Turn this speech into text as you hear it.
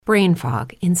Brain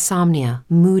fog, insomnia,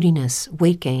 moodiness,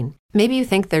 weight gain. Maybe you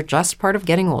think they're just part of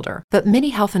getting older, but MIDI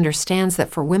Health understands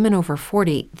that for women over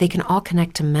 40, they can all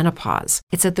connect to menopause.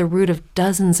 It's at the root of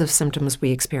dozens of symptoms we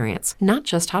experience, not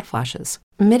just hot flashes.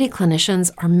 MIDI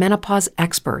clinicians are menopause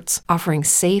experts, offering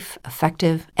safe,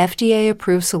 effective,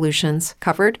 FDA-approved solutions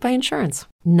covered by insurance.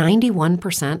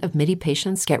 91% of MIDI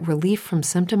patients get relief from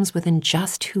symptoms within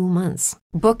just 2 months.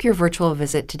 Book your virtual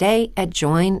visit today at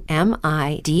joinmidi.com.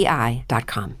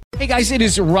 Hey guys, it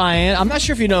is Ryan. I'm not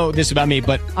sure if you know this about me,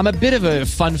 but I'm a bit of a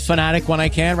fun fanatic when I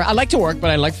can. I like to work, but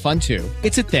I like fun too.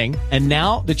 It's a thing. And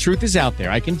now the truth is out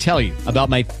there. I can tell you about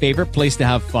my favorite place to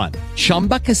have fun.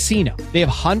 Chumba Casino. They have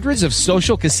hundreds of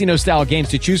social casino style games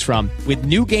to choose from with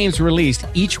new games released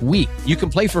each week. You can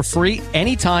play for free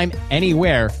anytime,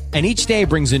 anywhere. And each day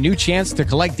brings a new chance to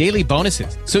collect daily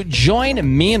bonuses. So join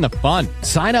me in the fun.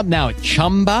 Sign up now at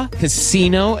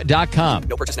ChumbaCasino.com.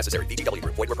 No purchase necessary. VGW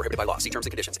Group. Void where prohibited by law. See terms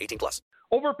and conditions. 18+.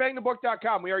 Over at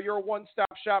BangTheBook.com, we are your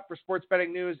one-stop shop for sports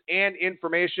betting news and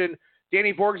information.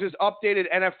 Danny Borges' updated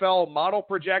NFL model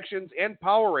projections and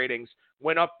power ratings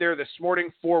went up there this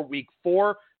morning for Week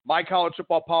 4. My college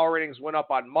football power ratings went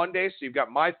up on Monday, so you've got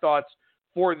my thoughts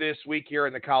for this week here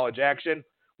in the college action.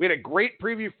 We had a great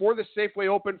preview for the Safeway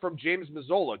Open from James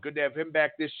Mazzola. Good to have him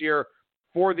back this year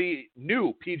for the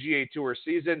new PGA Tour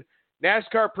season.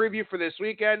 NASCAR preview for this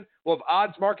weekend. We'll have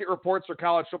odds market reports for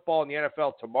college football and the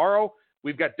NFL tomorrow.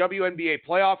 We've got WNBA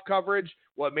playoff coverage.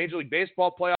 We'll have Major League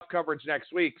Baseball playoff coverage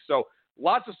next week. So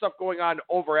lots of stuff going on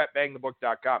over at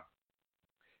BangTheBook.com.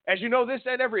 As you know, this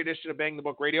and every edition of Bang the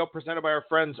Book Radio presented by our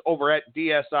friends over at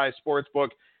DSI Sportsbook.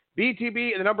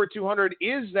 BTB and the number 200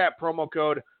 is that promo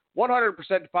code. 100%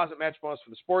 deposit match bonus for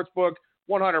the sportsbook,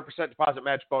 100% deposit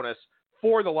match bonus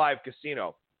for the live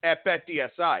casino at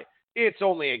BetDSI. It's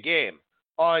only a game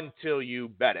until you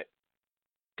bet it.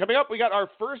 Coming up, we got our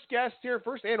first guest here,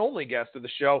 first and only guest of the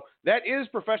show. That is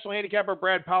professional handicapper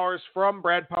Brad Powers from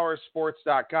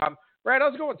BradPowersSports.com. Brad,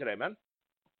 how's it going today, man?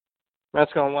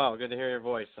 That's going well. Good to hear your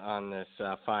voice on this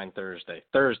fine Thursday.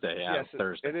 Thursday.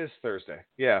 It is Thursday.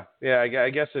 Yeah, I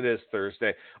guess it is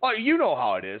Thursday. Oh, you know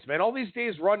how it is, man. All these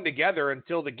days run together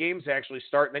until the games actually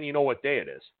start, and then you know what day it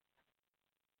is.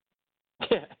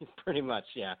 Yeah, pretty much,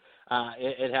 yeah.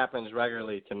 It happens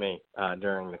regularly to me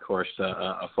during the course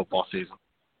of football season.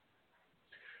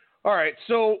 All right,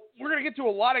 so we're going to get to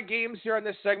a lot of games here on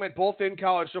this segment, both in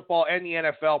college football and the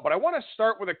NFL, but I want to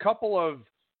start with a couple of,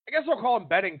 I guess I'll call them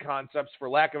betting concepts for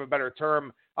lack of a better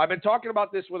term. I've been talking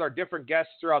about this with our different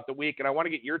guests throughout the week, and I want to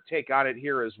get your take on it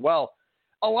here as well.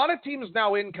 A lot of teams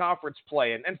now in conference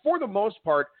play, and for the most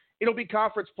part, it'll be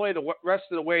conference play the rest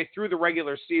of the way through the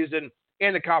regular season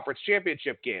and the conference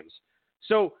championship games.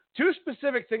 So 2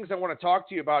 specific things I want to talk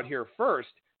to you about here. First,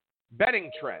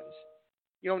 betting trends.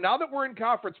 You know, now that we're in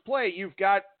conference play, you've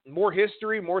got more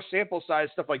history, more sample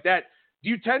size, stuff like that. Do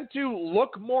you tend to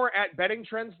look more at betting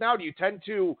trends now? Do you tend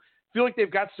to feel like they've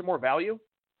got some more value?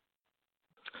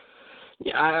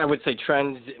 Yeah, I would say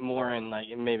trends more in like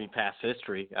maybe past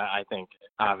history. I think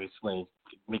obviously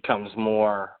becomes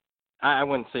more, I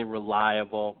wouldn't say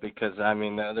reliable because, I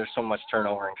mean, there's so much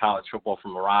turnover in college football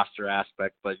from a roster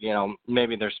aspect, but, you know,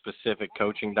 maybe there's specific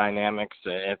coaching dynamics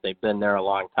if they've been there a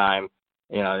long time,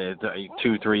 you know,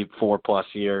 2, 3, 4+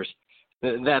 years.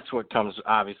 That's what comes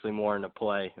obviously more into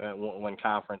play when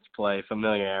conference play,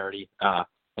 familiarity.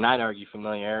 And I'd argue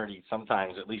familiarity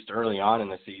sometimes, at least early on in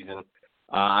the season.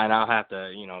 And I'll have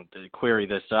to, you know, to query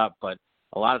this up, but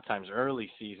a lot of times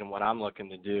early season, what I'm looking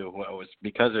to do was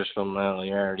because there's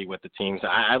familiarity with the teams,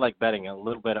 I like betting a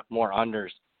little bit more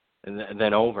unders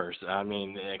than overs. I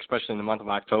mean, especially in the month of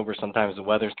October, sometimes the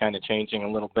weather's kind of changing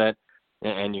a little bit,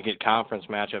 and you get conference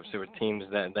matchups with teams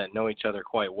that know each other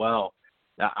quite well.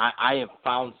 I have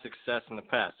found success in the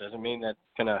past. Doesn't mean that's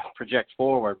going to project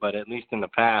forward, but at least in the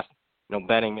past, you know,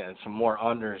 betting some more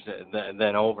unders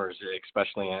than overs,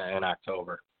 especially in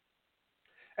October.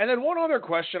 And then one other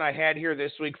question I had here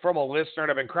this week from a listener,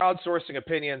 and I've been crowdsourcing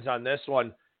opinions on this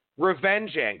one,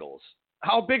 revenge angles.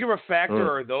 How big of a factor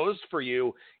are those for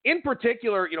you? In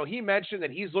particular, you know, he mentioned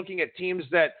that he's looking at teams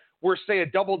that were, say, a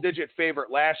double-digit favorite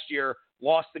last year,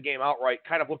 lost the game outright,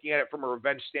 kind of looking at it from a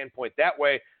revenge standpoint that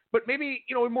way. But maybe,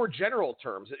 you know, in more general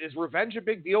terms, is revenge a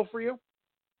big deal for you?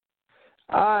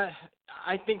 I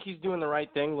think he's doing the right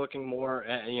thing, looking more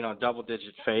at, you know,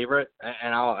 double-digit favorite,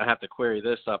 and I'll have to query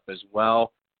this up as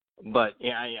well. But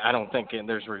yeah, I don't think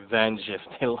there's revenge if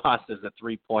they lost as a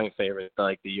 3-point favorite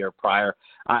like the year prior.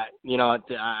 I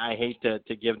hate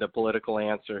to give the political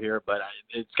answer here, but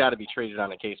it's got to be treated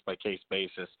on a case-by-case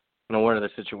basis. You know, what are the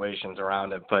situations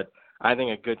around it? But I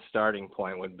think a good starting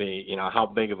point would be, you know, how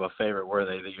big of a favorite were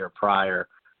they the year prior?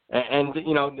 And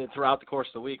throughout the course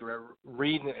of the week,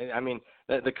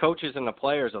 the coaches and the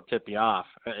players will tip you off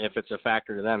if it's a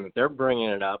factor to them. If they're bringing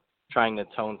it up, trying to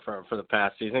atone for the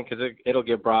past season, because it'll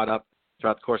get brought up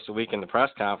throughout the course of the week in the press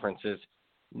conferences,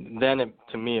 then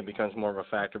to me it becomes more of a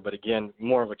factor. But again,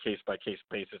 more of a case-by-case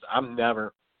basis. I'm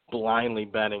never blindly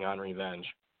betting on revenge.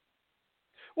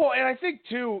 Well, and I think,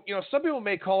 too, some people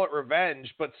may call it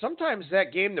revenge, but sometimes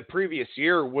that game the previous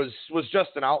year was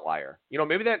just an outlier.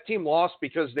 Maybe that team lost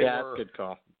because they were good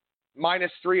call.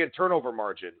 -3 in turnover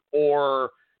margin,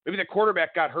 or maybe the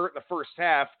quarterback got hurt in the first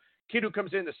half. Kid who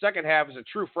comes in the second half is a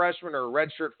true freshman or a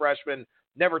redshirt freshman,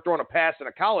 never thrown a pass in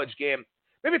a college game.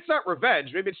 Maybe it's not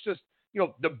revenge. Maybe it's just,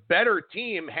 the better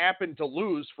team happened to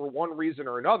lose for one reason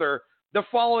or another. The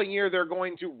following year, they're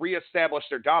going to reestablish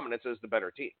their dominance as the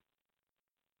better team.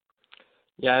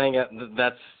 Yeah, I think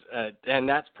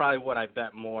that's probably what I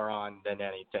bet more on than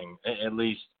anything. At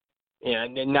least,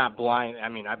 not blind. I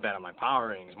mean, I bet on my power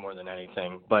ratings more than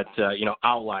anything. But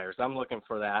outliers. I'm looking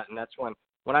for that, and that's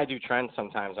when I do trends.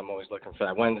 Sometimes I'm always looking for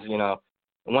that.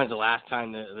 When's the last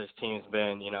time that this team's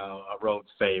been a road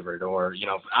favorite? Or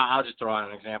I'll just throw out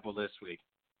an example this week.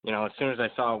 As soon as I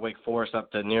saw Wake Forest up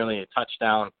to nearly a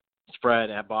touchdown spread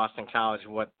at Boston College,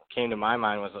 what came to my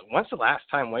mind was, when's the last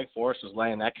time Wake Forest was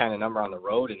laying that kind of number on the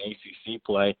road in ACC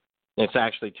play? It's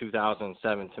actually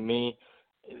 2007. To me,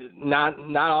 not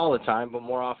all the time, but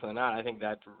more often than not, I think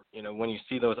that when you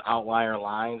see those outlier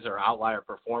lines or outlier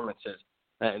performances,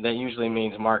 that usually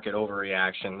means market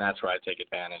overreaction. That's where I take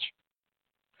advantage.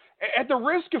 At the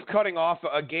risk of cutting off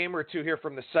a game or two here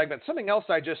from the segment, something else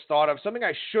I just thought of, something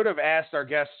I should have asked our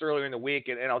guests earlier in the week,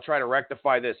 and I'll try to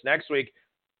rectify this next week.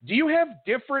 Do you have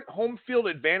different home field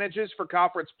advantages for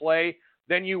conference play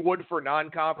than you would for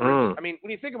non-conference? I mean, when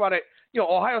you think about it,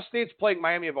 Ohio State's playing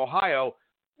Miami of Ohio.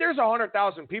 There's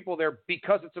 100,000 people there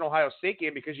because it's an Ohio State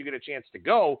game, because you get a chance to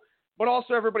go, but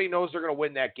also everybody knows they're going to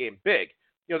win that game big.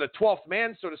 The 12th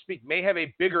man, so to speak, may have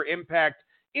a bigger impact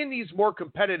in these more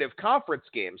competitive conference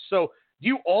games. So do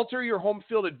you alter your home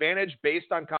field advantage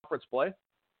based on conference play?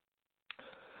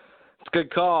 It's a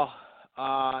good call.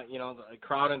 The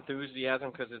crowd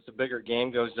enthusiasm, because it's a bigger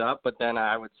game, goes up, but then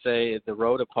I would say the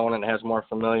road opponent has more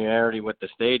familiarity with the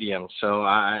stadium. So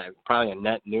probably a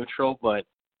net neutral, but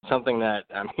something that,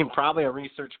 probably a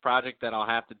research project that I'll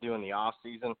have to do in the off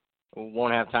season.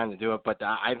 Won't have time to do it, but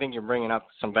I think you're bringing up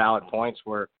some valid points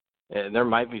where there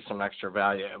might be some extra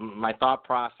value. My thought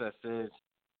process is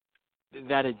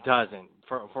that it doesn't,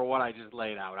 for what I just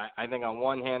laid out. I think on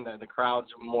one hand, the crowd's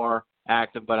more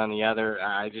active, but on the other,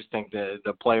 I just think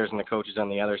the players and the coaches on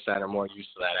the other side are more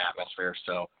used to that atmosphere.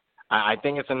 So I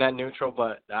think it's a net neutral,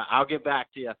 but I'll get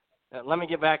back to you. Let me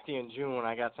get back to you in June when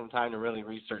I got some time to really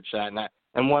research that.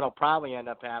 And what'll probably end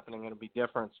up happening, it'll be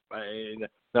different.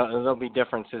 There'll be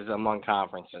differences among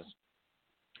conferences.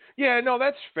 Yeah, no,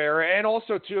 that's fair. And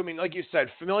also, too, like you said,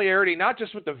 familiarity, not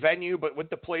just with the venue, but with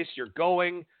the place you're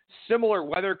going, similar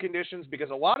weather conditions, because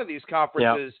a lot of these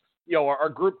conferences, are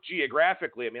grouped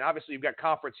geographically. Obviously, you've got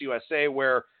Conference USA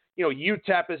where,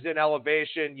 UTEP is in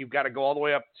elevation. You've got to go all the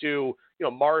way up to,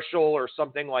 Marshall or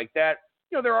something like that.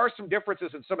 There are some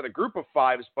differences in some of the group of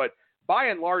fives, but by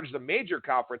and large, the major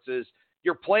conferences,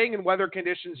 you're playing in weather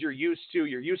conditions you're used to.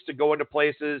 You're used to going to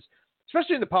places,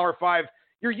 especially in the Power Five.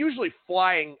 You're usually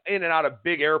flying in and out of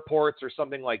big airports or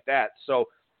something like that. So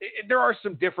there are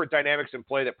some different dynamics in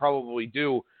play that probably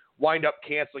do wind up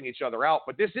canceling each other out.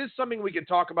 But this is something we can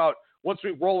talk about once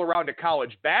we roll around to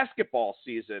college basketball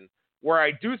season, where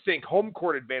I do think home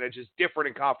court advantage is different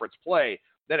in conference play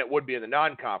than it would be in the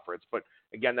non-conference. But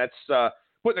again, that's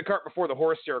putting the cart before the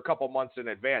horse here a couple months in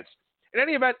advance. In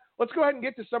any event, let's go ahead and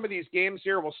get to some of these games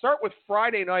here. We'll start with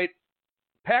Friday night,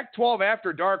 Pac-12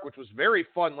 After Dark, which was very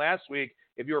fun last week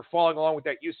if you were following along with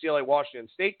that UCLA-Washington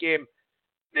State game.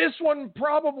 This one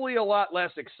probably a lot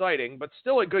less exciting, but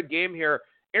still a good game here.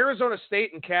 Arizona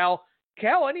State and Cal.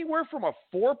 Cal anywhere from a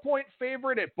 4-point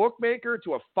favorite at Bookmaker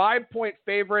to a 5-point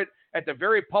favorite at the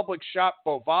very public shop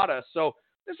Bovada. So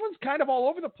this one's kind of all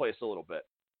over the place a little bit.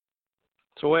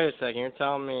 So wait a second. You're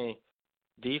telling me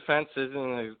defense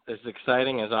isn't as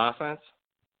exciting as offense?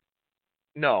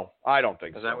 No, I don't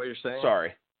think so. Is that what you're saying?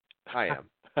 Sorry. I am.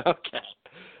 Okay.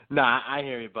 Nah, I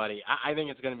hear you, buddy. I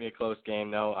think it's going to be a close game,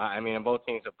 though. And both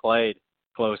teams have played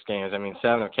close games.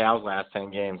 7 of Cal's last 10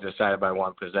 games decided by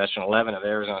one possession. 11 of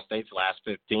Arizona State's last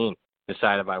 15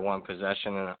 decided by one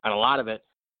possession. And a lot of it,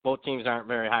 both teams aren't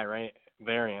very high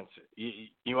variance.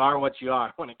 You are what you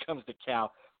are when it comes to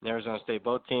Cal and Arizona State.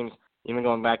 Both teams, even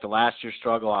going back to last year's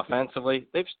struggle offensively,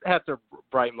 they've had their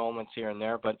bright moments here and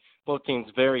there, but both teams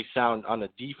very sound on the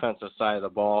defensive side of the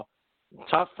ball.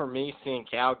 tough for me seeing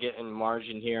Cal get in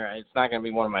margin here. It's not going to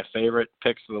be one of my favorite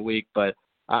picks of the week, but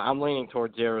I'm leaning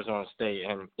towards Arizona State.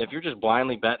 And if you're just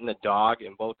blindly betting the dog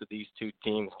in both of these two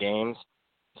teams' games,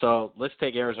 so let's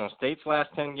take Arizona State's last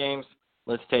 10 games.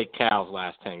 Let's take Cal's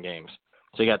last 10 games.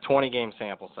 So you got 20-game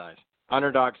sample size.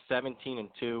 Underdog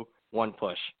 17-2, one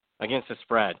push against the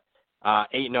spread.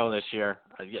 8-0 this year.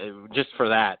 Just for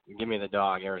that, give me the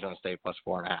dog, Arizona State plus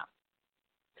 4.5.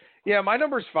 Yeah, my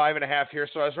number's 5.5 here,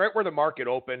 so I was right where the market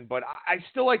opened, but I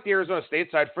still like the Arizona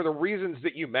State side for the reasons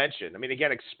that you mentioned. I mean,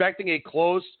 again, expecting a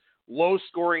close,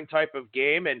 low-scoring type of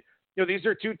game, and these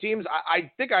are two teams.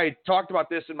 I think I talked about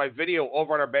this in my video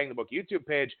over on our Bang the Book YouTube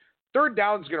page. Third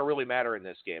down is going to really matter in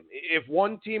this game. If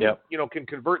one team, can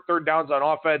convert third downs on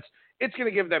offense, it's going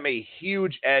to give them a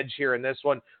huge edge here in this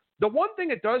one. The one thing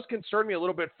that does concern me a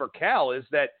little bit for Cal is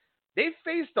that they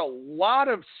faced a lot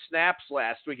of snaps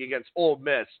last week against Ole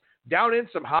Miss, down in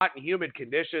some hot and humid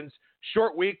conditions,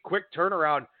 short week, quick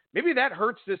turnaround. Maybe that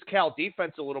hurts this Cal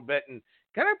defense a little bit and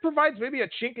kind of provides maybe a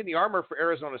chink in the armor for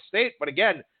Arizona State. But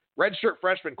again, redshirt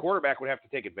freshman quarterback would have to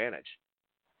take advantage.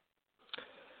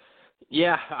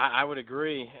 Yeah, I would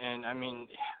agree. And, I mean,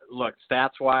 look,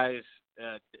 stats-wise,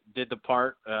 did the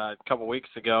part a couple weeks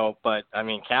ago. But, I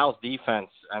mean, Cal's defense,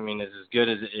 is as good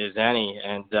as any.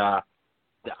 And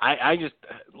I just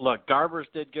 – look,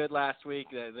 Garbers did good last week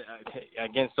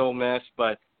against Ole Miss.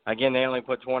 But, again, they only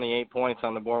put 28 points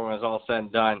on the board when it was all said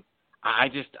and done. I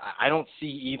don't see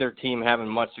either team having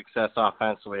much success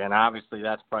offensively. And, obviously,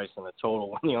 that's priced in the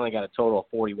total. When you only got a total of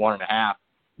 41.5.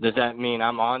 Does that mean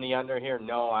I'm on the under here?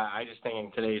 No, I just think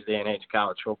in today's day and age of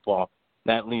college football,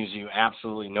 that leaves you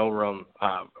absolutely no room,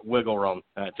 wiggle room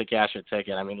to cash a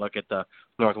ticket. I mean, look at the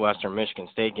Northwestern-Michigan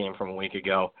State game from a week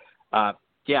ago.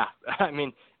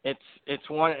 It's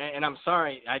one, and I'm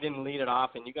sorry I didn't lead it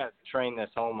off, and you got to train this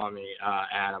home on me,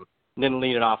 Adam. Didn't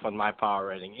lead it off with my power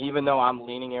rating. Even though I'm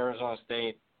leaning Arizona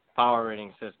State, power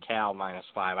rating says Cal -5.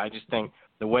 I just think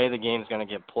the way the game's going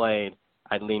to get played,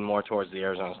 I'd lean more towards the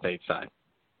Arizona State side.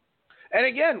 And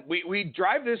again, we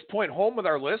drive this point home with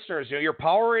our listeners. Your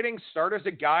power ratings start as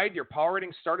a guide. Your power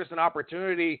ratings start as an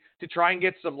opportunity to try and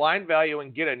get some line value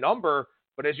and get a number.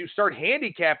 But as you start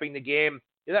handicapping the game,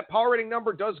 that power rating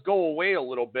number does go away a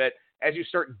little bit as you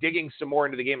start digging some more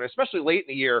into the game, and especially late in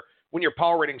the year when your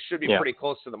power ratings should be pretty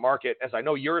close to the market, as I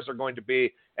know yours are going to be,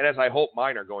 and as I hope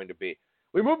mine are going to be.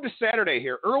 We move to Saturday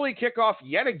here. Early kickoff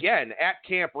yet again at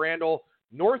Camp Randall.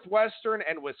 Northwestern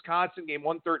and Wisconsin, game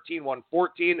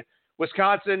 113-114.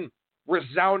 Wisconsin,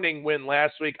 resounding win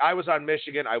last week. I was on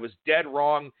Michigan. I was dead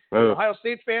wrong. As an Ohio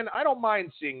State fan, I don't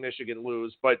mind seeing Michigan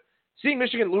lose, but seeing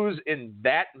Michigan lose in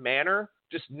that manner,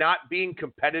 just not being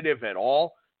competitive at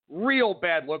all, real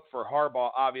bad look for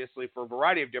Harbaugh, obviously, for a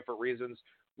variety of different reasons.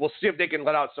 We'll see if they can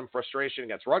let out some frustration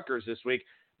against Rutgers this week.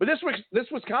 But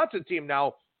this Wisconsin team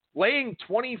now laying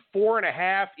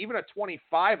 24.5, even a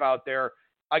 25 out there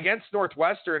against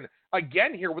Northwestern,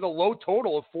 again here with a low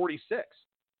total of 46.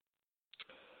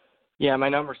 Yeah, my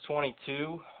number's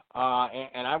 22,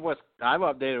 and I've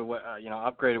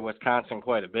upgraded Wisconsin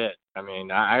quite a bit. I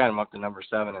mean, I got them up to number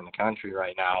 7 in the country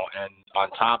right now, and on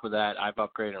top of that, I've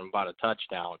upgraded them about a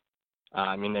touchdown.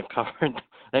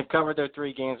 They've covered their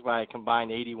 3 games by a combined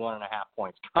 81.5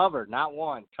 points. Covered, not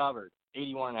won, covered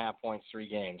 81.5 points, 3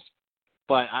 games.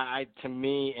 But to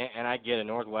me, and I get it,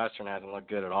 Northwestern hasn't looked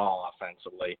good at all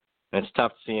offensively, and it's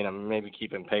tough seeing them maybe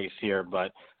keeping pace here,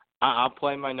 but I'll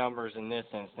play my numbers in this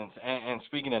instance. And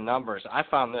speaking of numbers, I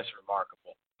found this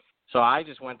remarkable. So I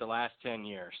just went the last 10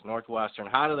 years. Northwestern,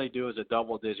 how do they do as a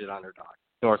double-digit underdog?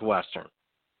 Northwestern.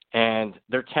 And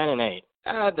they're 10-8.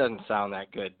 That doesn't sound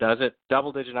that good, does it?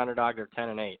 Double-digit underdog, they're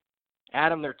 10-8.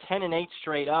 Adam, they're 10-8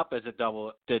 straight up as a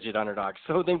double-digit underdog.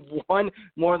 So they've won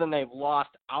more than they've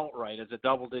lost outright as a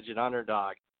double-digit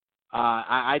underdog.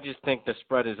 I just think the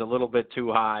spread is a little bit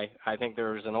too high. I think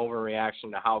there's an overreaction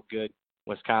to how good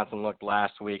Wisconsin looked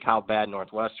last week, how bad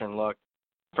Northwestern looked.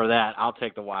 For that, I'll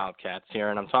take the Wildcats here,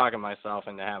 and I'm talking myself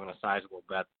into having a sizable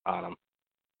bet on them.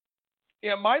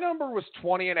 Yeah, my number was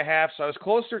 20.5, so I was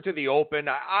closer to the open.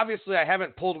 Obviously, I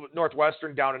haven't pulled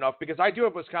Northwestern down enough because I do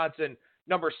have Wisconsin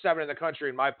number 7 in the country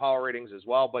in my power ratings as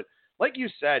well. But like you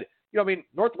said,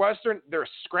 Northwestern, they're a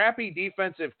scrappy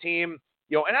defensive team.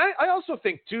 And I also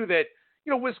think, too, that,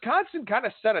 Wisconsin kind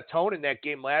of set a tone in that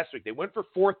game last week. They went for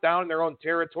 4th down in their own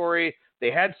territory.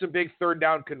 They had some big 3rd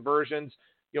down conversions.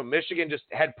 Michigan just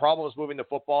had problems moving the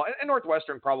football, and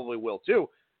Northwestern probably will too.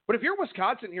 But if you're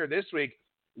Wisconsin here this week,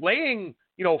 laying,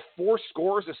 4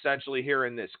 scores essentially here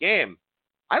in this game,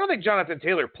 I don't think Jonathan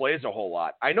Taylor plays a whole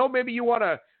lot. I know maybe you want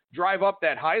to drive up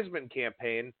that Heisman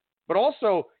campaign, but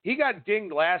also he got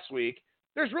dinged last week.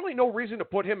 there's really no reason to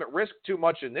put him at risk too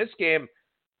much in this game.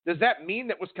 Does that mean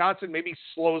that Wisconsin maybe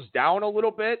slows down a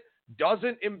little bit,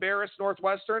 doesn't embarrass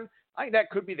Northwestern? I think that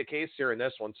could be the case here in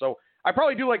this one. So I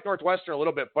probably do like Northwestern a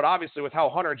little bit, but obviously with how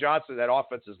Hunter Johnson that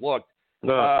offense has looked,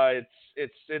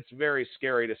 it's very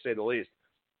scary to say the least.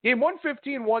 Game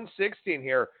 115-116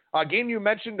 here. Game you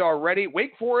mentioned already,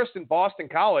 Wake Forest and Boston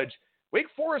College. Wake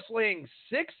Forest laying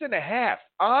 6.5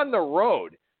 on the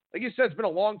road. Like you said, it's been a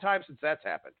long time since that's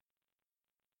happened.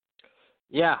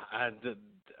 Yeah,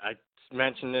 I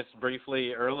mentioned this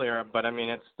briefly earlier, but I mean,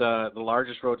 it's the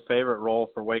largest road favorite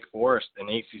role for Wake Forest in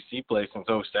ACC play since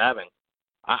 2007.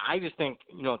 I just think,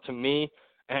 to me,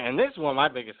 and this is one of my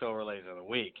biggest overlays of the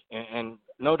week, and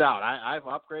no doubt, I've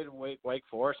upgraded Wake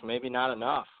Forest, maybe not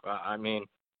enough.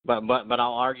 But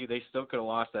I'll argue they still could have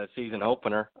lost that season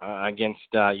opener against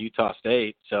Utah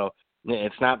State, so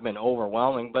it's not been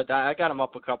overwhelming. But I got them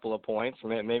up a couple of points.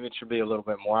 Maybe it should be a little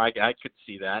bit more. I could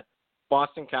see that.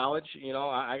 Boston College,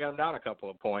 I got them down a couple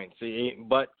of points.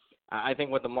 But I think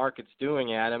what the market's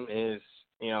doing, Adam, is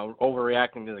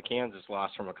overreacting to the Kansas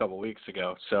loss from a couple of weeks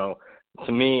ago. So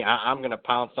to me, I'm going to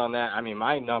pounce on that. I mean,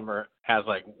 my number has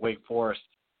like Wake Forest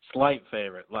slight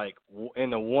favorite, like in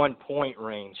the 1 point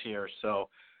range here. So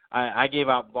I gave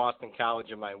out Boston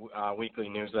College in my weekly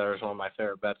newsletter as one of my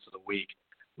favorite bets of the week.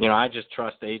 I just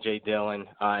trust A.J. Dillon,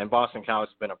 and Boston College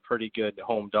has been a pretty good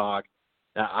home dog.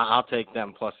 I'll take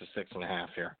them plus a 6.5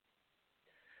 here.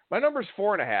 My number's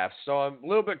 4.5, so I'm a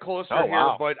little bit closer here.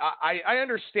 Wow. But I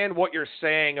understand what you're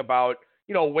saying about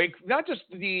Wake, not just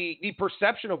the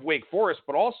perception of Wake Forest,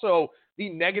 but also the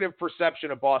negative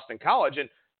perception of Boston College. And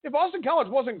Boston College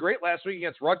wasn't great last week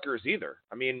against Rutgers either.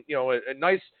 I mean, a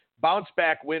nice bounce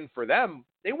back win for them.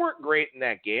 They weren't great in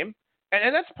that game,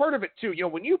 and that's part of it too.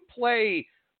 When you play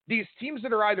these teams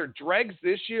that are either dregs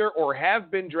this year or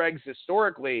have been dregs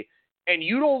historically, and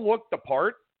you don't look the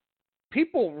part,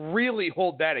 people really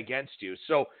hold that against you.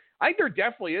 So I think there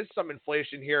definitely is some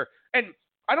inflation here. And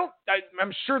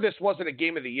I'm sure this wasn't a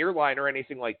game of the year line or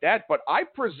anything like that, but I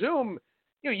presume,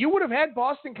 you would have had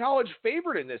Boston College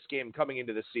favored in this game coming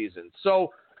into the season. So,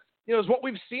 is what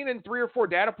we've seen in 3 or 4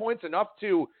 data points enough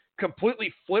to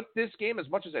completely flip this game as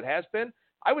much as it has been?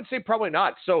 I would say probably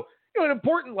not. So, an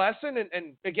important lesson.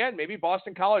 And again, maybe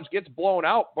Boston College gets blown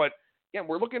out, but again,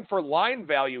 we're looking for line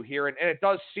value here, and it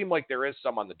does seem like there is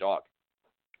some on the dog.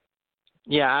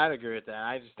 Yeah, I'd agree with that.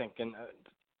 I just think an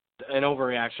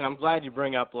overreaction. I'm glad you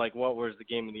bring up, like, what was the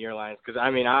game of the year lines, because,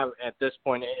 at this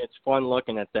point, it's fun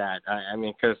looking at that.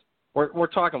 Because we're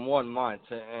talking 1 month,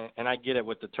 and I get it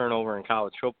with the turnover in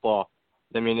college football.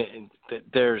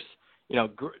 There's,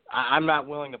 I'm not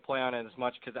willing to play on it as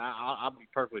much because I'll be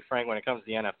perfectly frank, when it comes to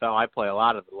the NFL, I play a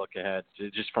lot of the look-aheads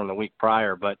just from the week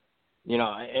prior, but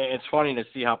it's funny to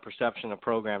see how perception of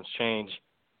programs change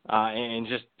in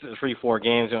just 3-4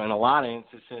 games. In a lot of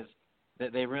instances,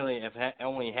 that they really have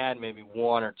only had maybe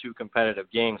 1 or 2 competitive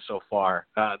games so far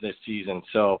this season.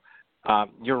 So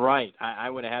you're right. I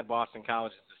would have had Boston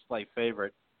College as a slight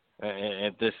favorite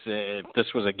if this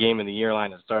was a game of the year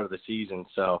line at the start of the season.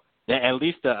 So at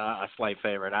least a slight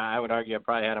favorite. I would argue I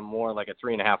probably had them more like a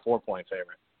 3.5, 4 point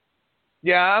favorite.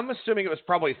 Yeah, I'm assuming it was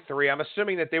probably 3. I'm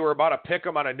assuming that they were about to pick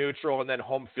them on a neutral, and then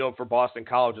home field for Boston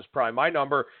College is probably my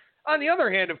number. On the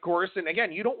other hand, of course, and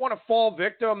again, you don't want to fall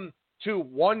victim to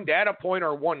 1 data point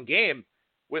or 1 game.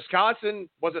 Wisconsin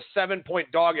was a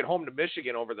 7-point dog at home to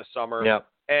Michigan over the summer, yep.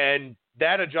 And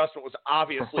that adjustment was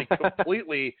obviously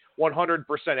completely 100%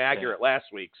 accurate last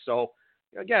week. So,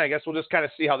 again, I guess we'll just kind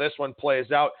of see how this one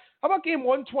plays out. How about game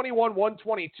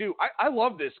 121-122? I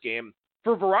love this game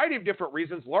for a variety of different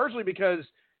reasons, largely because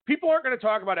people aren't going to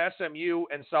talk about SMU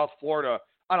and South Florida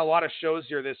on a lot of shows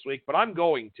here this week, but I'm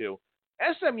going to.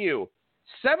 SMU,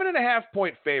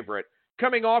 7.5-point favorite,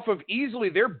 coming off of easily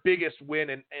their biggest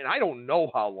win in I don't know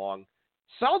how long.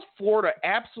 South Florida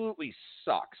absolutely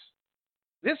sucks.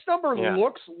 This number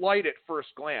looks light at first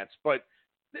glance, but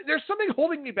there's something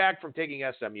holding me back from taking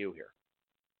SMU here.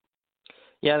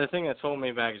 Yeah, the thing that's holding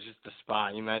me back is just the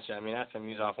spot. You mentioned,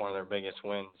 SMU's off one of their biggest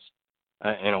wins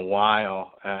in a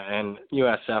while, and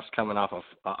USF's coming off of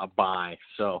a bye.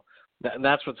 So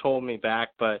that's what's holding me back.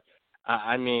 But,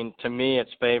 to me,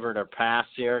 it's favored or pass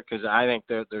here because I think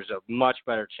there's a much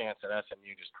better chance that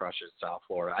SMU just crushes South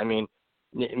Florida.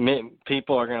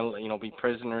 People are going to, be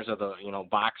prisoners of the,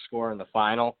 box score in the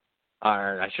final,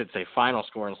 or I should say final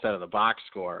score instead of the box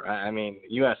score.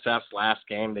 USF's last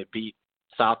game, they beat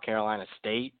South Carolina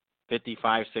State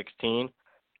 55-16.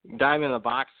 Dive in the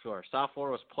box score. South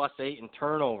Florida was +8 in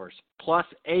turnovers,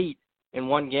 +8 in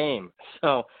 1 game.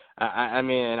 So,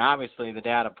 and obviously the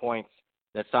data points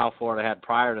that South Florida had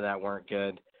prior to that weren't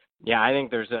good. Yeah, I think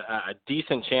there's a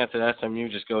decent chance that SMU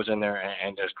just goes in there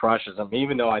and just crushes them,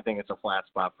 even though I think it's a flat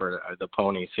spot for the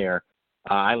Ponies here.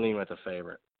 I lean with the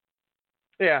favorite.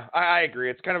 Yeah, I agree.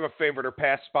 It's kind of a favorite or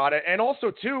pass spot. And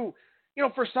also, too,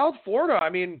 for South Florida, I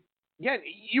mean, yeah,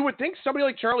 you would think somebody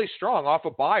like Charlie Strong off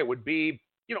a bye would be,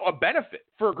 a benefit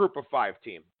for a group of 5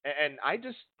 team. And I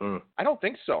just, I don't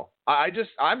think so.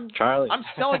 I'm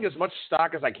selling as much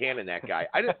stock as I can in that guy.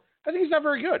 I think he's not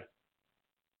very good.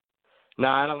 No,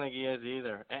 I don't think he is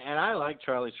either. And I like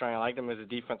Charlie Strong. I liked him as a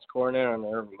defense coordinator under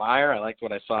Urban Meyer. I liked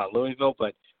what I saw at Louisville,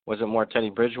 but was it more Teddy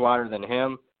Bridgewater than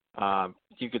him?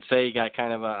 You could say he got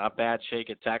kind of a bad shake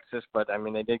at Texas, but, I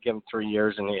mean, they did give him 3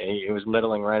 years, and he was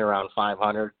middling right around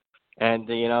 500. And,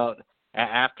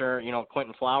 after,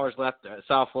 Quentin Flowers left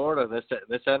South Florida,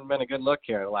 this hadn't been a good look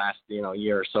here the last,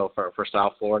 year or so for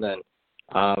South Florida.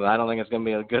 And I don't think it's going to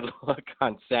be a good look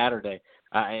on Saturday.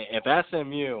 If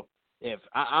SMU –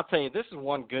 I'll tell you, this is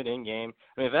one good in game.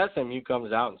 I mean, if SMU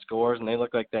comes out and scores and they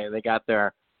look like they got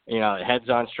their heads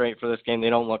on straight for this game, they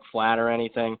don't look flat or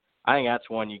anything. I think that's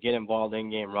one you get involved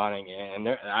in game running, and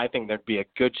I think there'd be a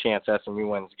good chance SMU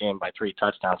wins the game by 3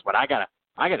 touchdowns. But I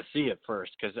gotta see it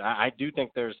first because I do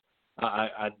think there's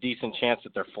a decent chance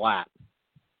that they're flat.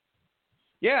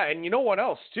 Yeah, and you know what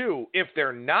else too? If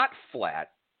they're not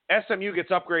flat, SMU gets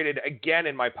upgraded again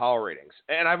in my power ratings.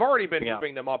 And I've already been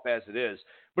moving them up as it is.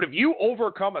 But if you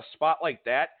overcome a spot like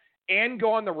that and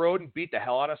go on the road and beat the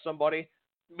hell out of somebody,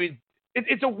 I mean,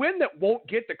 it's a win that won't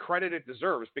get the credit it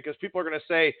deserves because people are going to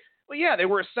say, well, yeah, they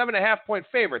were a 7.5-point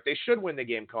favorite. They should win the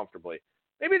game comfortably.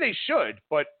 Maybe they should,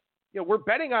 but we're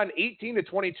betting on 18 to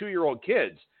 22-year-old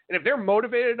kids. And if they're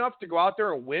motivated enough to go out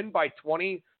there and win by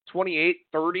 20, 28,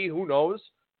 30, who knows?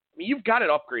 I mean, you've got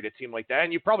to upgrade a team like that,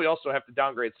 and you probably also have to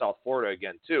downgrade South Florida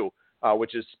again, too,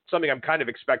 which is something I'm kind of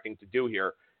expecting to do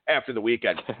here after the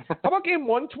weekend. How about game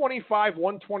 125,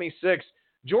 126,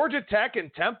 Georgia Tech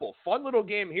and Temple? Fun little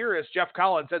game here as Jeff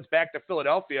Collins heads back to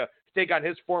Philadelphia to take on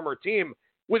his former team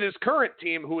with his current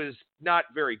team, who is not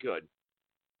very good.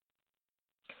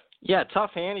 Yeah,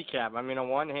 tough handicap. I mean, on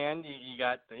one hand, you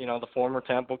got, the former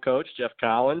Temple coach, Jeff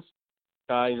Collins.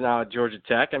 He's now at Georgia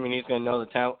Tech. I mean, he's going to know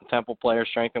the Temple players'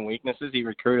 strengths and weaknesses. He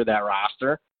recruited that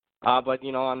roster. But,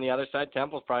 on the other side,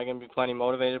 Temple's probably going to be plenty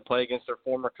motivated to play against their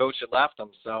former coach that left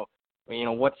them. So,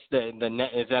 what's the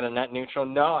net? Is that a net neutral?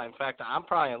 No. In fact, I'm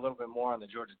probably a little bit more on the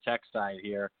Georgia Tech side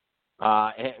here.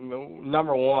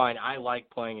 Number one, I like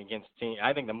playing against teams.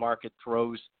 I think the market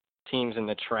throws teams in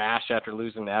the trash after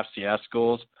losing the FCS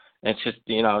schools. It's just,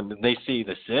 they see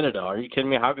the Citadel. Are you kidding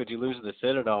me? How could you lose to the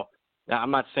Citadel? Now,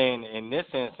 I'm not saying in this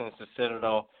instance the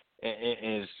Citadel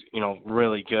is,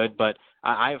 really good, but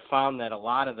I've found that a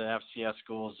lot of the FCS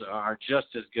schools are just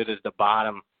as good as the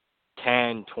bottom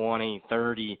 10, 20,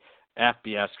 30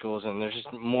 FBS schools, and there's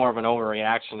just more of an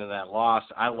overreaction to that loss.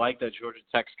 I like that Georgia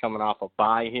Tech's coming off a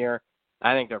bye here.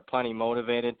 I think they're plenty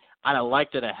motivated. I'd have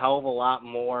liked it a hell of a lot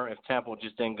more if Temple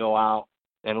just didn't go out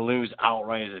and lose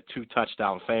outright as a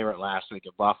 2-touchdown favorite last week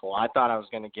at Buffalo. I thought I was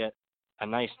going to get a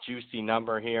nice juicy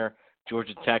number here.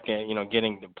 Georgia Tech,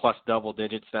 getting the plus double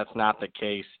digits. That's not the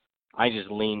case. I just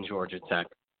lean Georgia Tech.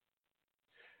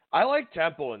 I like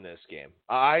Temple in this game.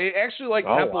 I actually like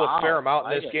Temple a fair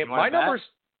amount in this game. My numbers.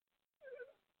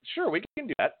 Sure, we can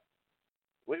do that.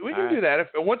 We can do that.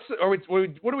 What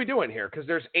are we doing here? Because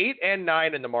there's 8 and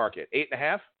 9 in the market.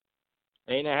 8.5.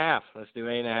 8.5. Let's do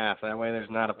 8.5. That way, there's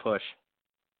not a push.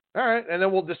 All right, and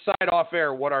then we'll decide off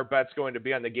air what our bet's going to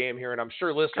be on the game here, and I'm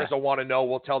sure listeners will want to know.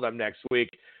 We'll tell them next week.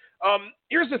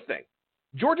 Here's the thing.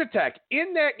 Georgia Tech,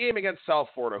 in that game against South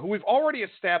Florida, who we've already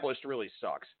established really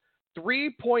sucks,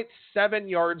 3.7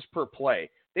 yards per play.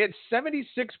 They had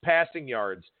 76 passing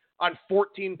yards on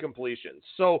 14 completions.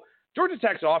 So Georgia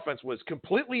Tech's offense was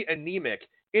completely anemic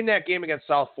in that game against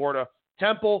South Florida.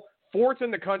 Temple, 4th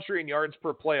in the country in yards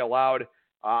per play allowed.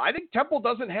 I think Temple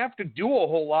doesn't have to do a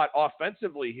whole lot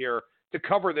offensively here to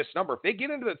cover this number. If they get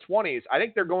into the 20s, I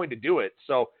think they're going to do it.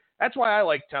 So that's why I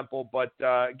like Temple. But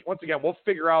once again, we'll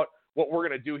figure out what we're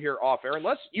going to do here off air.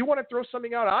 Unless you want to throw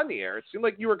something out on the air. It seemed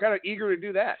like you were kind of eager to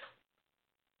do that.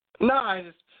 No, I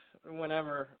just,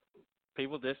 whenever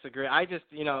people disagree,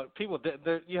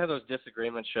 you have those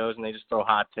disagreement shows and they just throw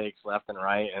hot takes left and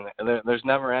right. And there's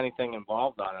never anything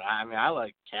involved on it. I mean, I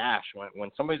like cash.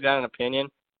 When somebody's got an opinion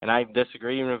and I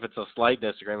disagree, even if it's a slight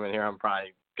disagreement here, I'm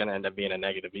probably going to end up being a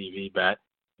negative EV bet.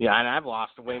 Yeah, and I've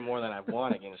lost way more than I've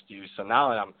won against you. So now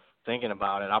that I'm thinking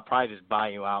about it, I'll probably just buy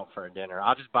you out for a dinner.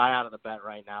 I'll just buy out of the bet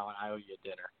right now, and I owe you a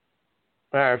dinner.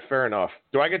 All right, fair enough.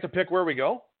 Do I get to pick where we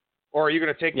go? Or are you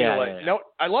going to take me to yeah. No,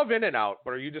 I love In-N-Out,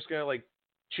 but are you just going to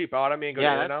cheap out on me and go to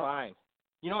In-N-Out? Yeah, that's fine.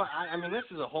 I mean, this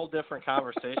is a whole different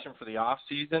conversation for the off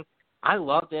season. I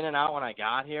loved In-N-Out when I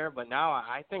got here, but now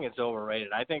I think it's overrated.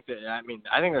 I think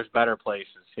there's better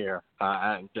places here.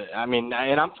 I mean,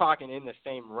 and I'm talking in the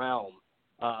same realm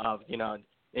of,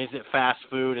 is it fast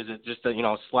food? Is it just,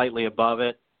 slightly above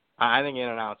it? I think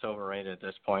In-N-Out's overrated at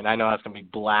this point. I know that's going to be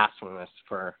blasphemous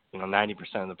for, 90%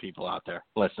 of the people out there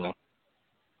listening.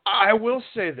 I will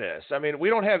say this. I mean, we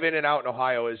don't have In-N-Out in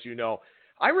Ohio, as you know.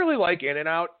 I really like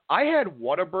In-N-Out. I had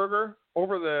Whataburger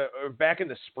back in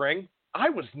the spring. I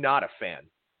was not a fan.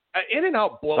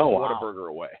 In-N-Out blows Whataburger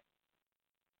away.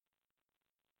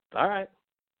 All right.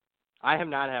 I have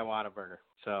not had Whataburger,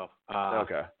 so.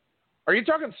 Okay. Are you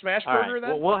talking Smash Burger right. then?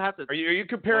 Well, we'll have to. Are you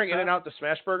comparing In-N-Out to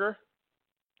Smash Burger?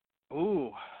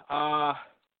 Ooh. Fat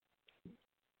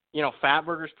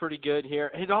Burger's pretty good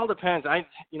here. It all depends.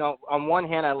 On one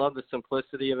hand, I love the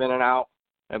simplicity of In-N-Out,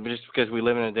 just because we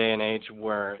live in a day and age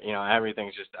where,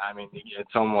 everything's just,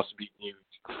 it's almost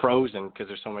frozen because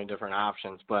there's so many different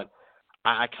options. But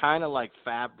I kind of like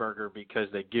Fat Burger because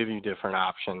they give you different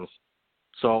options.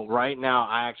 So right now,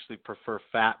 I actually prefer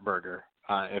Fat Burger.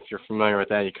 If you're familiar with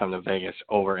that, you come to Vegas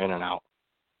over In-N-Out.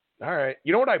 All right.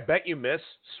 You know what I bet you miss?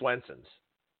 Swenson's.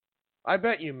 I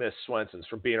bet you miss Swenson's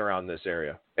from being around this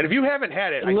area. And if you haven't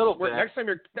had it,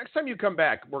 next time you come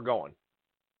back, we're going.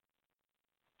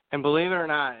 And believe it or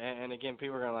not, and again,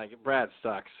 people are going to Brad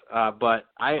sucks, but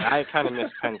I kind of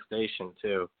miss Penn Station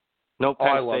too. No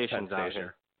Penn Stations out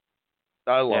here.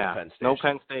 I love Penn Station. No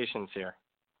Penn Stations here.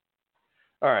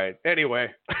 All right. Anyway,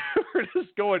 we're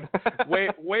just going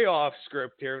way off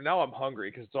script here. Now I'm hungry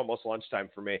because it's almost lunchtime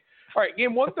for me. All right,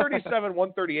 game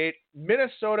 137-138,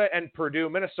 Minnesota and Purdue.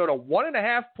 Minnesota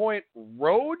 1.5-point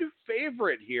road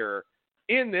favorite here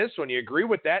in this one. You agree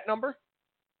with that number?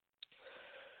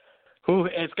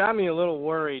 It's got me a little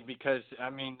worried because,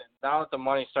 now that the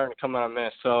money's starting to come out of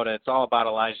Minnesota, it's all about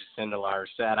Elijah Sindelar,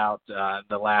 who sat out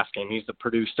the last game. He's the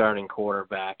Purdue starting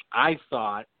quarterback. I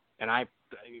thought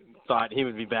he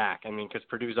would be back. Because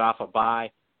Purdue's off a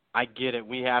bye. I get it.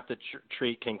 We have to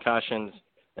treat concussions.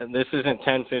 And this isn't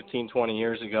 10, 15, 20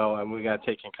 years ago, and we got to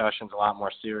take concussions a lot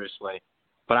more seriously.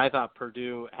 But I thought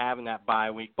Purdue having that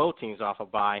bye week, both teams off a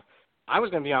bye, I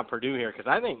was going to be on Purdue here because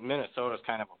I think Minnesota's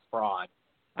kind of a fraud.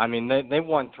 They've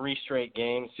won 3 straight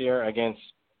games here against,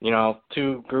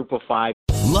 2 group of 5.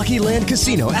 Lucky Land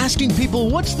Casino, asking people,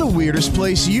 what's the weirdest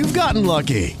place you've gotten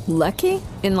lucky? Lucky?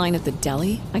 In line at the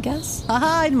deli, I guess?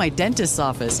 Aha, in my dentist's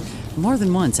office. More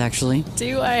than once, actually.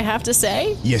 Do I have to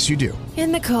say? Yes, you do.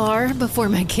 In the car before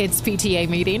my kids' PTA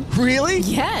meeting. Really?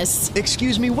 Yes.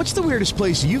 Excuse me, what's the weirdest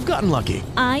place you've gotten lucky?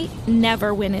 I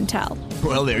never win and tell.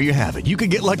 Well, there you have it. You can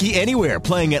get lucky anywhere,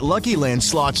 playing at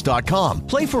LuckyLandSlots.com.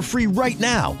 Play for free right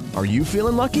now. Are you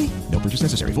feeling lucky? No purchase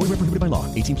necessary. Void where prohibited by law.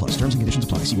 18+. Terms and conditions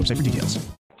apply. See website for details.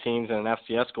 Teams in an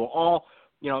FCS school, all,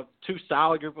 2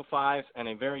 solid group of 5s and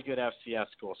a very good FCS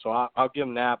school. So I'll give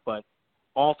them that, but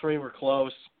all 3 were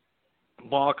close.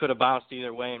 Ball could have bounced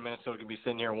either way, and Minnesota could be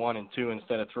sitting here 1-2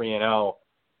 instead of 3-0.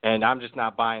 And I'm just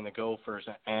not buying the Gophers.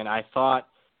 And I thought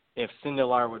if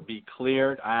Sindelar would be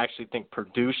cleared, I actually think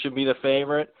Purdue should be the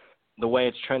favorite. The way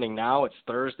it's trending now, it's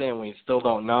Thursday, and we still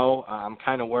don't know. I'm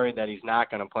kind of worried that he's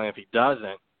not going to play. If he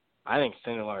doesn't, I think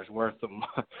Sindelar is worth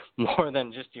more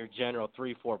than just your general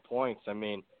 3-4 points.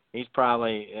 He's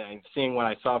probably, seeing what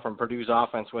I saw from Purdue's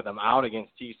offense with him out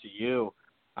against TCU,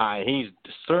 he's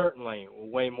certainly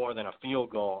way more than a field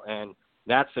goal. And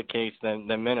that's the case, then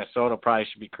Minnesota probably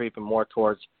should be creeping more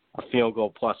towards a field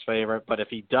goal plus favorite. But if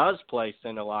he does play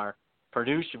Sindelar,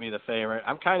 Purdue should be the favorite.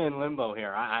 I'm kind of in limbo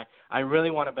here. I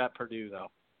really want to bet Purdue, though.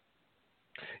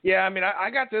 Yeah, I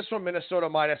got this one, Minnesota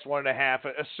 -1.5,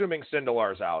 assuming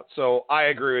Sindelar's out. So I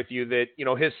agree with you that,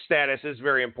 his status is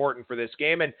very important for this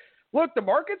game. And look, the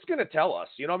market's going to tell us.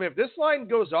 If this line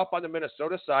goes up on the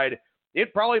Minnesota side,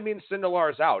 it probably means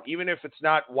Sindelar's out, even if it's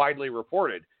not widely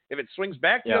reported. If it swings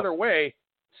back the other way,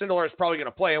 Sindelar is probably going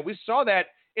to play. And we saw that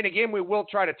in a game we will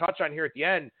try to touch on here at the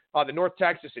end, the North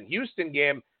Texas and Houston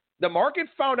game. The market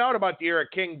found out about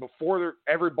D'Eriq King before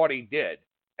everybody did.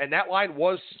 And that line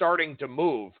was starting to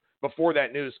move before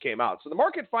that news came out. So the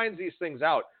market finds these things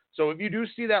out. So if you do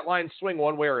see that line swing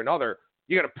one way or another,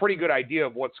 you got a pretty good idea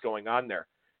of what's going on there.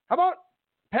 How about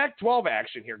Pac-12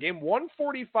 action here? Game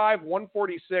 145,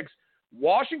 146,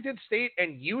 Washington State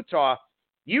and Utah.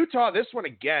 Utah, this one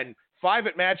again, 5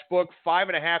 at Matchbook,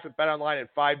 5.5 at BetOnline and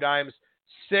 5 dimes,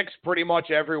 6 pretty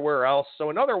much everywhere else. So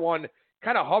another one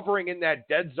kind of hovering in that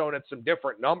dead zone at some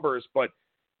different numbers, but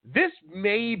this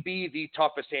may be the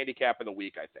toughest handicap of the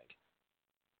week, I think.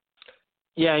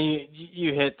 Yeah,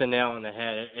 you hit the nail on the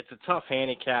head. It's a tough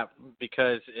handicap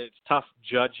because it's tough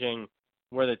judging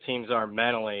where the teams are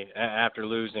mentally after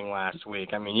losing last week.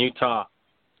 I mean, Utah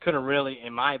could have really,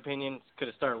 in my opinion, could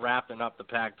have started wrapping up the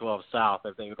Pac-12 South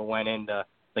if they would have went into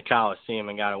the Coliseum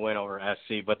and got a win over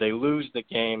SC. But they lose the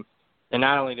game, and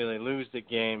not only do they lose the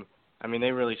game, I mean,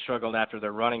 they really struggled after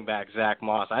their running back, Zach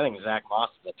Moss. I think Zach Moss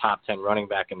is a top 10 running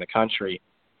back in the country.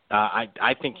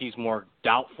 I think he's more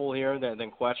doubtful here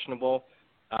than questionable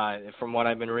from what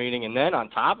I've been reading. And then on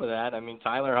top of that, I mean,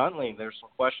 Tyler Huntley, there's some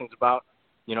questions about,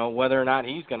 whether or not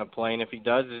he's going to play. And if he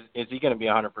does, is he going to be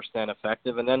 100%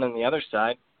 effective? And then on the other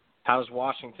side, how does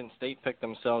Washington State pick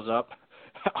themselves up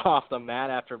off the mat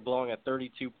after blowing a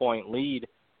 32-point lead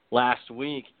last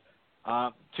week?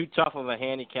 Too tough of a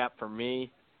handicap for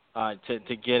me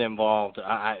to get involved.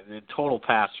 The total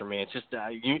pass for me. It's just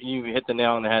you hit the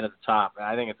nail on the head at the top.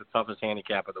 I think it's the toughest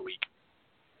handicap of the week.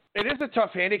 It is a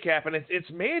tough handicap, and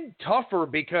it's made tougher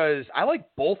because I like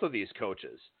both of these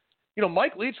coaches.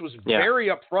 Mike Leach was very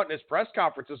upfront in his press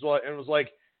conference as well, and was like,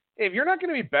 hey, if you're not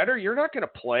going to be better, you're not going to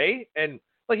play. And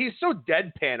he's so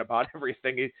deadpan about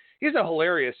everything. He's a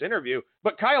hilarious interview.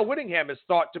 But Kyle Whittingham is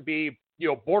thought to be,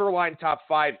 borderline top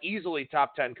 5, easily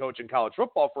top 10 coach in college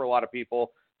football for a lot of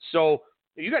people. So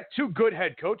you got two good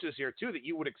head coaches here, too, that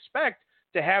you would expect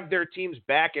to have their teams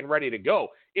back and ready to go.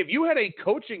 If you had a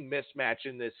coaching mismatch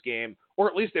in this game, or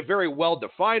at least a very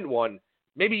well-defined one,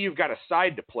 maybe you've got a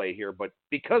side to play here. But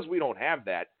because we don't have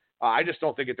that, I just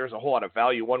don't think that there's a whole lot of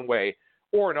value one way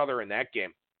or another in that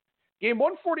game. Game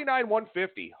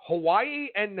 149-150, Hawaii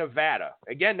and Nevada.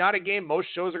 Again, not a game most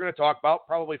shows are going to talk about,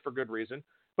 probably for good reason.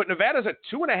 But Nevada's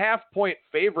a 2.5-point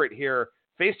favorite here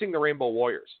facing the Rainbow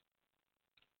Warriors.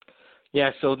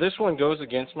 Yeah, so this one goes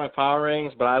against my power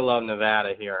ratings, but I love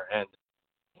Nevada here. And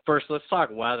first, let's talk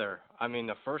weather. I mean,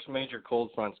 the first major cold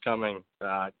front's coming.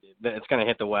 It's going to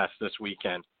hit the West this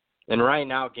weekend. And right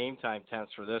now, game time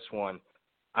temps for this one,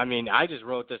 I mean, I just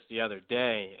wrote this the other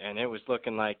day, and it was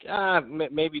looking like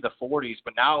maybe the 40s,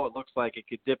 but now it looks like it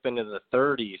could dip into the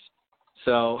 30s.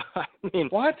 So, I mean,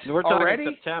 what? We're talking already?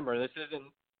 September. This isn't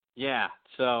 – yeah.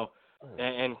 So,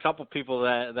 and a couple people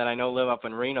that I know live up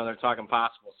in Reno, they're talking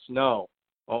possible snow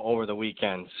over the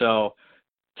weekend. So,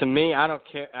 to me, I don't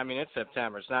care. I mean, it's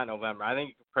September. It's not November. I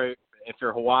think if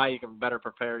you're Hawaii, you can better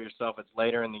prepare yourself. It's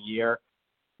later in the year.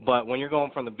 But when you're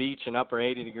going from the beach and upper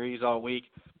 80 degrees all week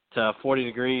to 40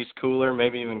 degrees cooler,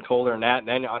 maybe even colder than that, and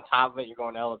then on top of it, you're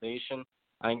going to elevation,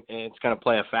 I think it's going to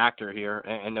play a factor here.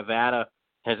 And Nevada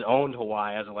has owned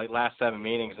Hawaii. As of last 7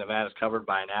 meetings, Nevada's covered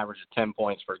by an average of 10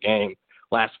 points per game.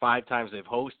 Last 5 times they've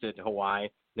hosted Hawaii,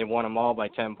 they've won them all by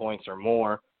 10 points or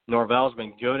more. Norvell's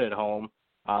been good at home.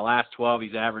 Last 12,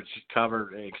 he's averaged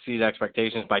exceeded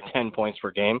expectations by 10 points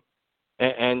per game.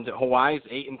 And Hawaii's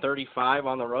 8-35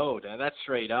 on the road. And that's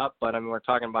straight up, but I mean, we're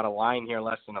talking about a line here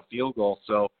less than a field goal.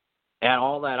 So add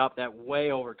all that up, that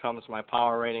way overcomes my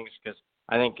power ratings because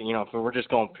I think, if we're just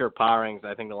going pure power ratings,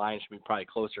 I think the line should be probably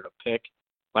closer to pick.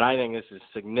 But I think this is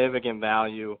significant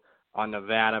value on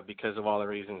Nevada because of all the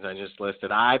reasons I just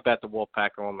listed. I bet the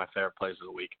Wolfpack are one of my favorite plays of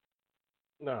the week.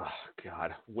 Oh,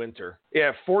 God, winter.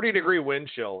 Yeah, 40-degree wind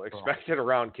chill expected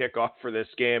around kickoff for this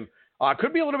game.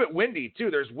 Could be a little bit windy,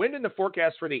 too. There's wind in the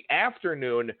forecast for the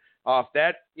afternoon. If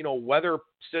that, weather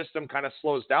system kind of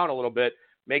slows down a little bit,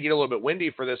 may get a little bit windy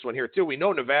for this one here, too. We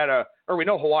know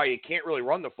Hawaii can't really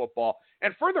run the football.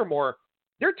 And furthermore,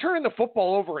 they're turning the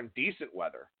football over in decent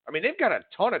weather. I mean, they've got a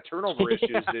ton of turnover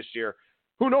issues this year.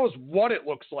 Who knows what it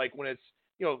looks like when it's,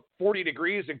 40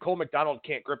 degrees and Cole McDonald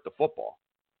can't grip the football.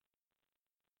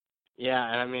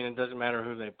 Yeah, and I mean, it doesn't matter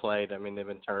who they played. I mean, they've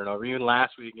been turning over. Even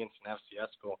last week against an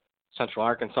FCS school, Central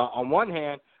Arkansas. On one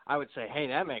hand, I would say, hey,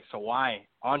 that makes Hawaii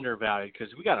undervalued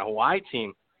because we got a Hawaii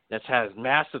team that has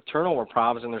massive turnover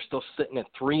problems, and they're still sitting at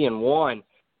 3-1.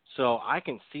 So I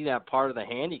can see that part of the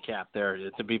handicap there,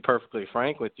 to be perfectly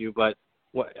frank with you. But,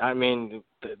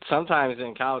 sometimes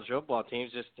in college football,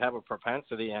 teams just have a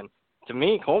propensity. And to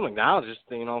me, Cole McDonald just,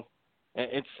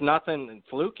 it's nothing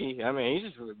fluky. I mean,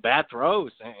 he's just bad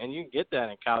throws, and you can get that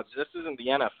in college. This isn't the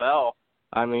NFL.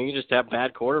 I mean, you just have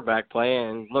bad quarterback play.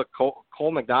 And, look,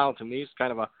 Cole McDonald, to me, is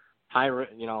kind of a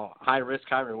high-risk,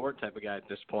 high-reward type of guy at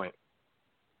this point.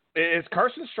 Is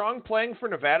Carson Strong playing for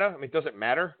Nevada? I mean, does it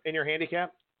matter in your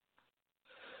handicap?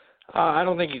 I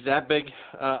don't think he's that big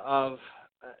of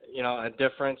a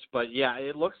difference. But, yeah,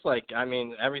 it looks like, I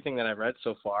mean, everything that I've read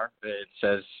so far, it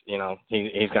says,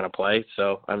 he's going to play.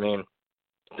 So, I mean,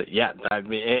 yeah,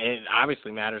 it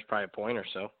obviously matters probably a point or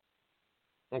so.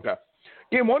 Okay.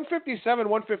 Game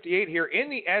 157-158 here in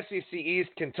the SEC East,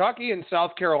 Kentucky and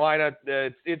South Carolina.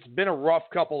 It's been a rough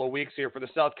couple of weeks here for the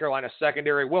South Carolina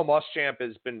secondary. Will Muschamp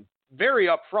has been very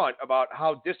upfront about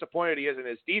how disappointed he is in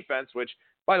his defense, which,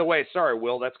 by the way, sorry,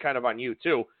 Will, that's kind of on you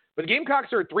too. But the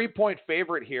Gamecocks are a 3-point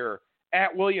favorite here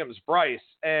at Williams-Brice.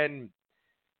 And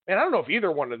I don't know if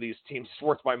either one of these teams is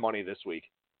worth my money this week.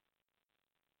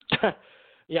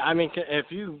 Yeah, I mean, if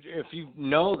you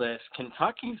know this,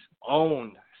 Kentucky's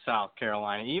owned South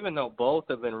Carolina, even though both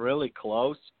have been really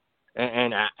close.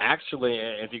 And actually,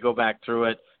 if you go back through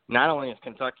it, not only has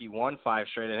Kentucky won 5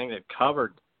 straight, I think they've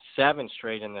covered 7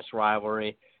 straight in this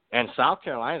rivalry. And South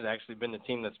Carolina's actually been the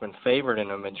team that's been favored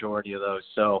in a majority of those.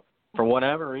 So for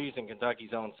whatever reason,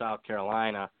 Kentucky's owned South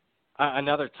Carolina.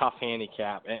 Another tough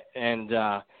handicap. And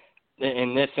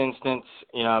in this instance,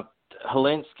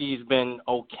 Helinski's been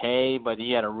okay, but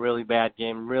he had a really bad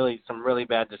game, some really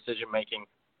bad decision-making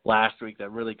last week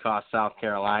that really cost South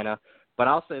Carolina. But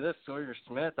I'll say this, Sawyer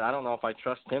Smith, I don't know if I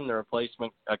trust him, the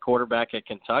replacement quarterback at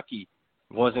Kentucky.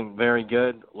 Wasn't very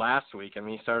good last week. I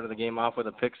mean, he started the game off with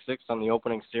a pick 6 on the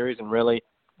opening series, and really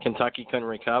Kentucky couldn't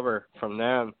recover from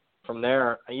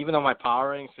there. Even though my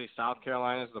power ratings say South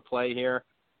Carolina's the play here,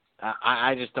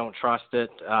 I just don't trust it.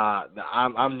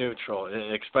 I'm neutral,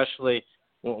 especially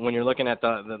when you're looking at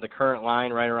the current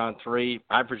line right around 3.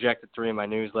 I projected 3 in my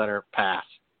newsletter, pass.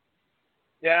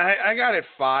 Yeah, I got it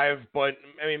 5, but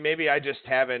I mean, maybe I just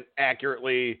haven't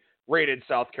accurately rated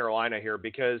South Carolina here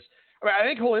because I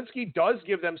think Helinski does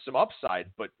give them some upside,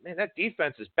 but man, that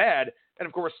defense is bad. And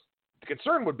of course, the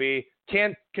concern would be,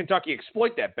 can Kentucky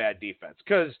exploit that bad defense?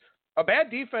 Because a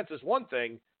bad defense is one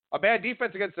thing. A bad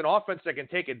defense against an offense that can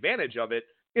take advantage of it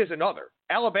is another.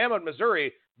 Alabama and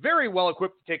Missouri, very well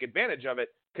equipped to take advantage of it.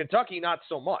 Kentucky, not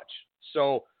so much.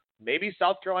 So maybe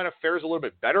South Carolina fares a little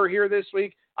bit better here this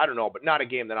week. I don't know, but not a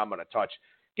game that I'm going to touch.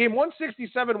 Game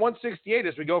 167-168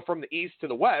 as we go from the east to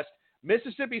the west.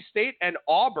 Mississippi State and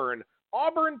Auburn.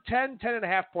 Auburn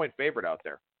 10.5 point favorite out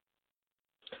there.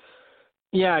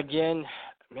 Yeah, again,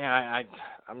 man,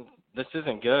 I'm this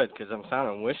isn't good because I'm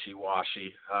sounding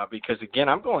wishy-washy. Because again,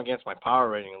 I'm going against my power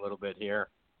rating a little bit here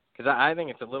because I think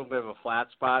it's a little bit of a flat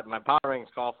spot. My power ratings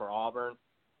call for Auburn,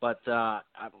 but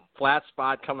flat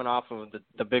spot coming off of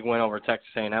the big win over Texas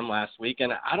A&M last week,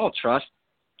 and I don't trust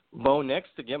Bo Nix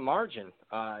to get margin.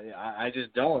 I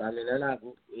just don't. I mean, they're not.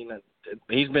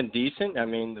 He's been decent. I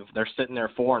mean, they're sitting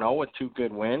there 4-0 with 2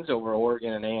 good wins over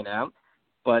Oregon and A&M.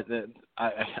 But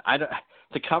I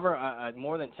to cover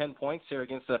more than 10 points here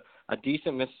against a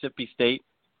decent Mississippi State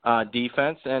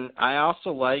defense, and I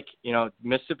also like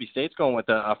Mississippi State's going with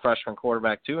a freshman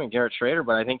quarterback too, and Garrett Schrader.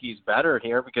 But I think he's better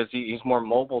here because he's more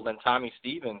mobile than Tommy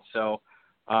Stevens. So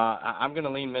I'm going to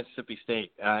lean Mississippi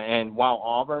State. And while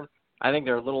Auburn, I think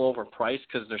they're a little overpriced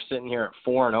because they're sitting here at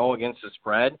 4-0 against the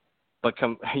spread. But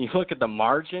you look at the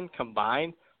margin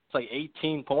combined, it's like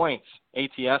 18 points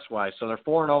ATS-wise. So they're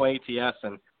 4-0 ATS,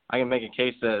 and I can make a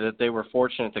case that they were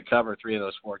fortunate to cover 3 of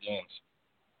those 4 games.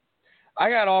 I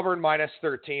got Auburn minus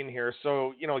 13 here.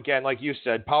 So, again, like you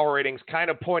said, power ratings kind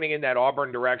of pointing in that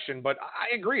Auburn direction. But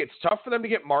I agree, it's tough for them to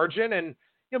get margin. And,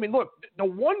 look, the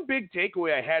one big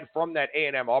takeaway I had from that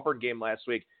A&M Auburn game last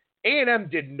week, A&M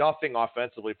did nothing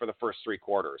offensively for the first 3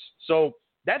 quarters. So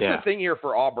that's the thing here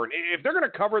for Auburn. If they're going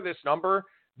to cover this number,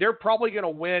 they're probably going to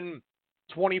win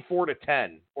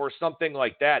 24-10 or something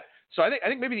like that. So I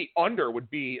think maybe the under would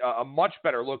be a much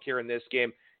better look here in this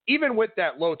game, even with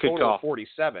that low total of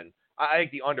 47. I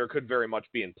think the under could very much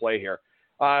be in play here.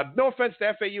 No offense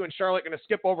to FAU and Charlotte, going to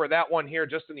skip over that one here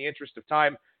just in the interest of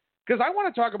time because I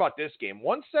want to talk about this game.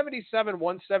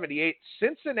 177-178,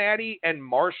 Cincinnati and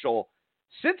Marshall.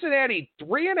 Cincinnati,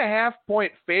 3.5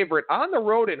 point favorite on the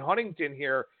road in Huntington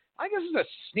here. I guess it's a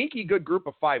sneaky good group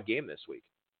of 5 game this week.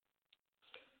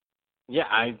 Yeah,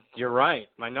 you're right.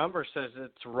 My number says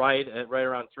it's right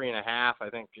around 3.5. I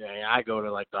think I go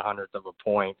to like the 100th of a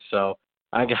point. So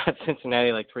I got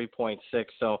Cincinnati like 3.6.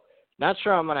 So not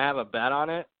sure I'm going to have a bet on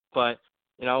it. But,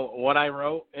 what I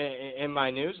wrote in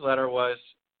my newsletter was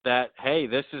that, hey,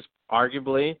 this is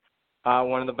arguably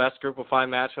one of the best group of 5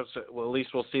 matchups, well, at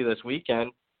least we'll see this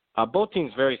weekend. Both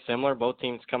teams very similar. Both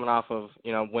teams coming off of,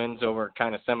 wins over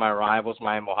kind of semi-rivals,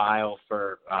 Miami, Ohio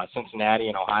for Cincinnati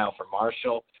and Ohio for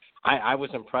Marshall. I was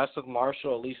impressed with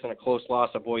Marshall, at least in a close loss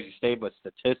of Boise State, but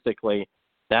statistically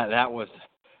that was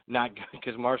not good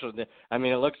because Marshall did. I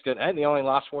mean, it looks good. And they only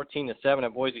lost 14-7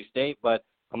 at Boise State, but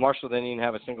Marshall didn't even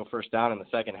have a single first down in the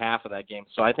second half of that game.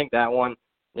 So I think that one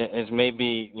is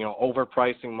maybe,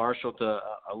 overpricing Marshall to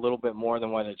a little bit more than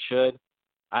what it should.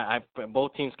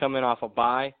 Both teams come in off a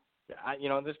bye.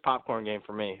 This popcorn game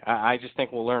for me. I just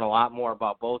think we'll learn a lot more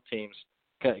about both teams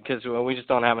because we just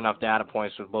don't have enough data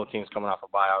points with both teams coming off a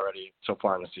bye already so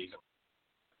far in the season.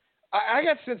 I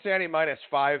got Cincinnati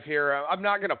 -5 here. I'm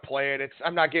not going to play it.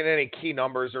 I'm not getting any key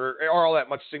numbers or all that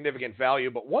much significant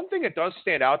value. But one thing that does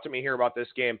stand out to me here about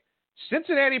this game,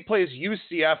 Cincinnati plays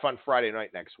UCF on Friday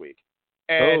night next week.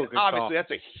 And obviously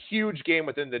that's a huge game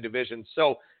within the division.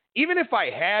 So even if I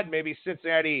had maybe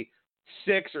Cincinnati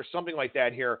 6 or something like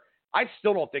that here, I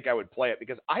still don't think I would play it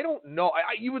because I don't know.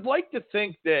 You would like to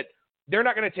think that they're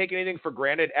not going to take anything for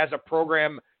granted as a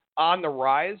program on the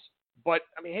rise. But,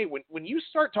 I mean, hey, when you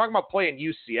start talking about playing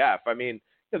UCF, I mean,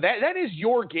 that is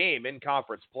your game in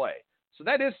conference play. So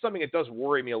that is something that does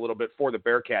worry me a little bit for the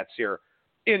Bearcats here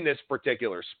in this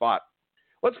particular spot.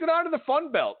 Let's go down to the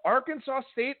Fun Belt. Arkansas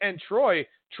State and Troy.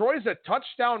 Troy's a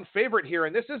touchdown favorite here,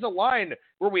 and this is a line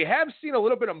where we have seen a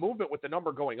little bit of movement with the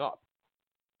number going up.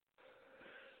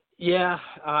 Yeah,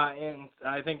 and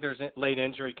I think there's late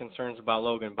injury concerns about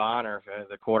Logan Bonner,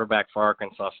 the quarterback for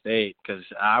Arkansas State, because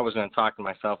I was going to talk to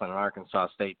myself on an Arkansas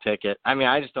State ticket. I mean,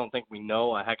 I just don't think we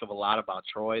know a heck of a lot about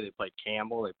Troy. They played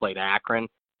Campbell. They played Akron,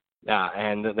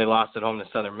 and they lost at home to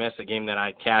Southern Miss, a game that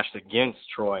I cashed against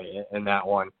Troy in that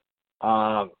one.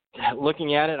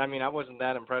 Looking at it, I mean, I wasn't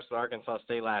that impressed with Arkansas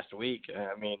State last week.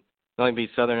 I mean, they only beat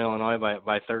Southern Illinois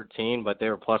by 13, but they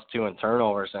were +2 in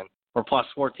turnovers and were plus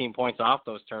 14 points off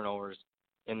those turnovers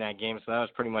in that game, so that was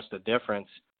pretty much the difference.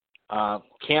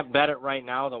 Can't bet it right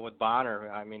now, though, with Bonner.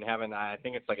 I mean, I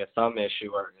think it's like a thumb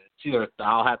issue, or it's either,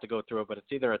 I'll have to go through it, but it's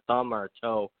either a thumb or a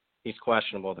toe. He's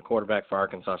questionable, the quarterback for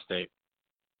Arkansas State.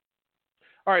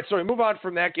 All right, so we move on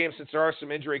from that game since there are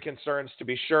some injury concerns to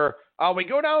be sure. We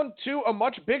go down to a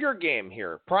much bigger game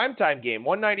here, primetime game,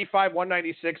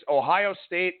 195-196, Ohio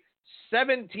State,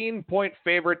 17-point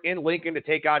favorite in Lincoln to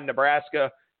take on Nebraska.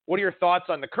 What are your thoughts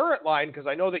on the current line? Because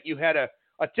I know that you had a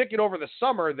ticket over the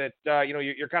summer that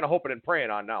you're kind of hoping and praying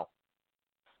on now.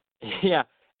 Yeah,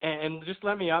 and just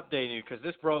let me update you because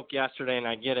this broke yesterday, and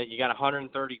I get it. You got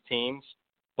 130 teams,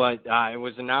 but it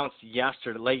was announced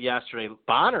late yesterday.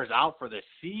 Bonner's out for the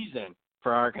season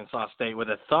for Arkansas State with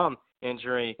a thumb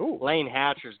injury. Ooh. Lane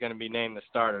Hatcher is going to be named the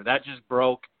starter. That just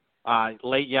broke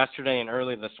late yesterday and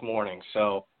early this morning.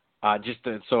 So.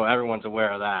 So everyone's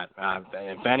aware of that.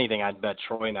 If anything, I'd bet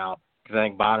Troy now because I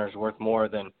think Bonner's worth more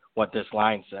than what this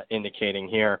line's indicating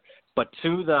here. But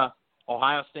to the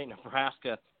Ohio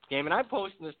State-Nebraska game, and I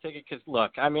posted this ticket because, look,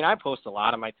 I mean, I post a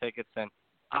lot of my tickets, and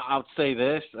I'll say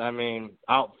this. I mean,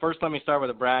 first let me start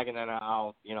with a brag, and then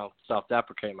I'll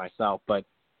self-deprecate myself. But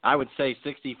I would say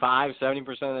 65, 70%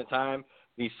 of the time,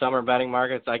 these summer betting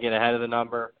markets, I get ahead of the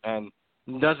number, and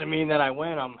it doesn't mean that I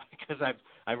win them because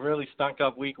I've really stunk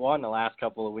up week one the last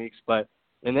couple of weeks. But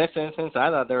in this instance, I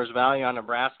thought there was value on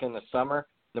Nebraska in the summer.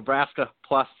 Nebraska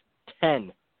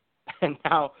 +10. And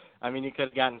now, I mean, you could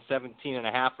have gotten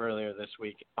 17.5 earlier this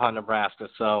week on Nebraska.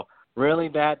 So really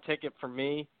bad ticket for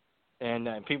me. And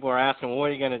people are asking, well, what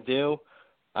are you going to do?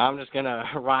 I'm just going to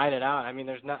ride it out. I mean,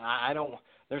 there's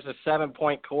a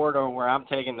 7-point corridor where I'm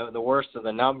taking the worst of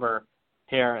the number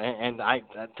here. And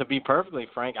to be perfectly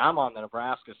frank, I'm on the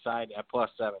Nebraska side at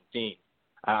 +17.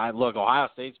 Look, Ohio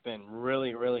State's been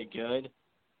really, really good,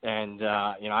 and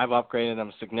I've upgraded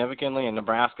them significantly, and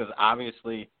Nebraska's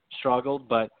obviously struggled,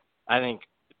 but I think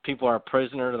people are a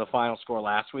prisoner to the final score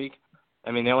last week.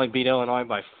 I mean, they only beat Illinois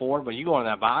by 4, but you go on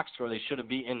that box score, they should have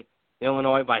beaten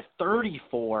Illinois by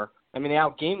 34. I mean, they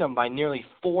outgained them by nearly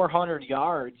 400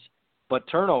 yards, but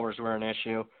turnovers were an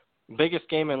issue. Biggest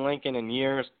game in Lincoln in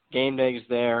years, game days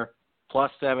there,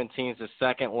 +17 is the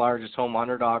second largest home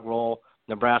underdog role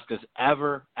Nebraska's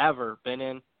ever been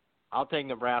in. I'll take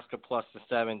Nebraska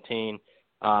 +17,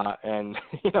 and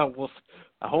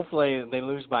hopefully they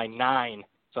lose by 9,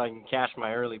 so I can cash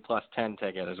my early +10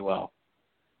 ticket as well.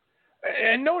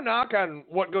 And no knock on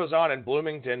what goes on in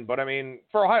Bloomington, but I mean,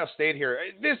 for Ohio State here,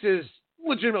 this is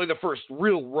legitimately the first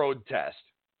real road test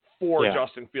for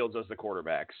Justin Fields as the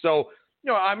quarterback. So,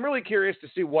 I'm really curious to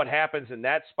see what happens in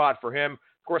that spot for him.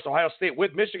 Of course, Ohio State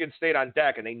with Michigan State on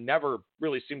deck, and they never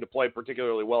really seem to play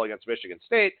particularly well against Michigan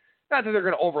State. Not that they're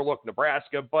going to overlook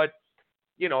Nebraska, but,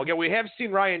 again, we have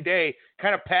seen Ryan Day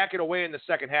kind of pack it away in the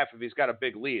second half if he's got a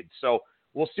big lead. So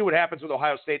we'll see what happens with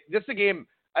Ohio State. I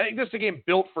think this is a game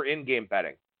built for in-game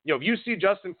betting. If you see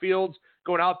Justin Fields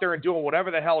going out there and doing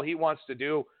whatever the hell he wants to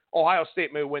do, Ohio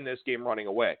State may win this game running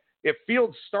away. If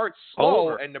Fields starts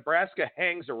slow and Nebraska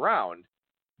hangs around,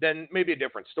 then maybe a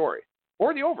different story.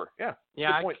 Or the over, good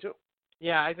point too.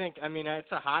 Yeah, I think,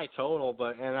 it's a high total,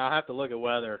 and I'll have to look at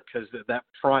weather because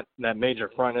that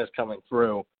major front is coming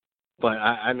through. But,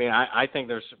 I think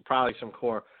there's probably some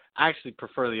core. I actually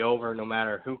prefer the over no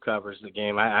matter who covers the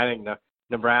game. I think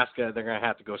Nebraska, they're going to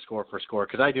have to go score for score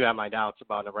because I do have my doubts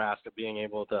about Nebraska being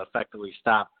able to effectively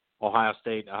stop Ohio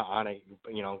State on a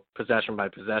possession by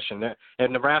possession.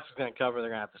 If Nebraska's going to cover, they're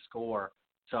going to have to score.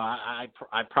 So I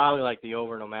probably like the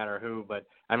over no matter who. But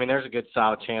I mean, there's a good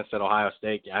solid chance that Ohio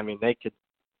State. I mean, they could.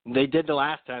 They did the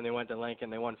last time they went to Lincoln.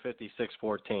 They won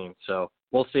 56-14. So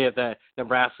we'll see if that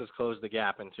Nebraska's closed the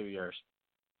gap in 2 years.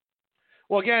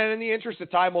 Well, again, in the interest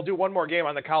of time, we'll do one more game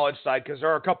on the college side because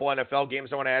there are a couple NFL games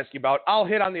I want to ask you about. I'll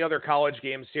hit on the other college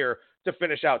games here to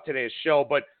finish out today's show.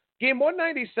 But game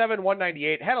 197,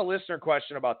 198, had a listener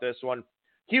question about this one.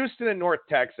 Houston and North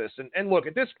Texas. And look,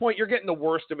 at this point, you're getting the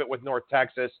worst of it with North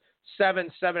Texas.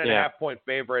 7.5 point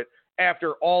favorite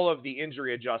after all of the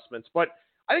injury adjustments. But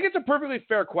I think it's a perfectly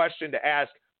fair question to ask,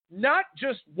 not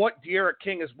just what D'Eriq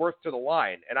King is worth to the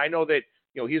line. And I know that,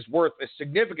 he's worth a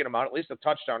significant amount, at least a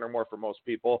touchdown or more for most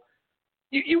people.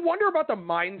 You wonder about the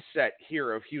mindset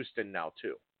here of Houston now,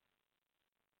 too.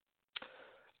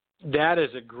 That is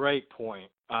a great point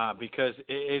because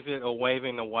is it a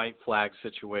waving the white flag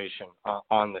situation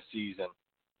on the season?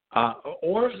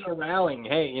 Or is it a rallying,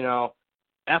 hey,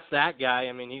 F that guy.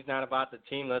 I mean, he's not about the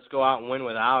team. Let's go out and win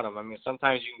without him. I mean,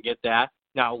 sometimes you can get that.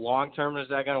 Now, long-term, is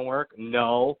that going to work?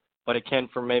 No, but it can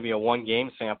for maybe a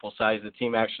one-game sample size. The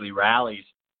team actually rallies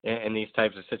in these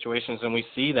types of situations, and we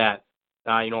see that,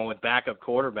 with backup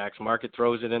quarterbacks. Market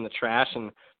throws it in the trash,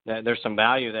 and there's some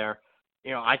value there.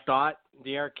 I thought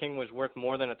D'Eriq King was worth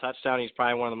more than a touchdown. He's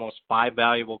probably one of the most 5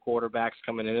 valuable quarterbacks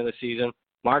coming into the season.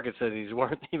 Market says he's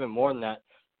worth even more than that.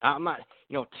 I'm not,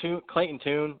 Clayton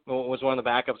Tune was one of the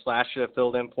backups last year that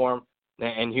filled in for him,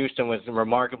 and Houston was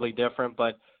remarkably different,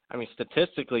 but I mean,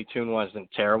 statistically, Tune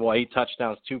wasn't terrible. 8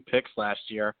 touchdowns, 2 picks last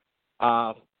year.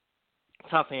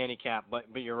 Tough handicap, but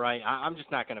you're right. I'm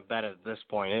just not going to bet it at this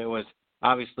point. It was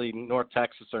obviously North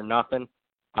Texas or nothing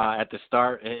at the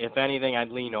start. If anything, I'd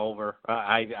lean over.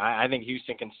 I think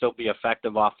Houston can still be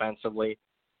effective offensively.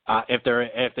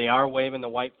 If they are waving the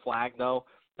white flag, though,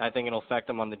 I think it'll affect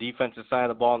them on the defensive side of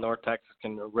the ball. North Texas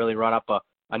can really run up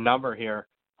a number here.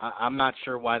 I'm not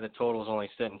sure why the total is only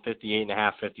sitting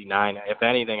 58.5, 59. If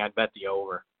anything, I'd bet the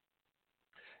over.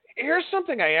 Here's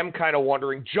something I am kind of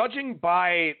wondering, judging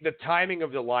by the timing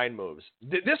of the line moves.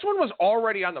 This one was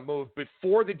already on the move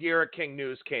before the D'Eriq King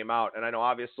news came out, and I know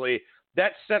obviously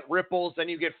that sent ripples. Then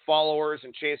you get followers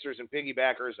and chasers and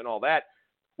piggybackers and all that.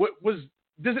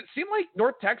 Does it seem like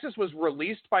North Texas was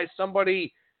released by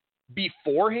somebody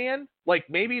beforehand? Like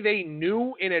maybe they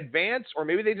knew in advance, or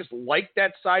maybe they just liked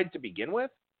that side to begin with?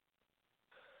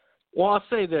 Well, I'll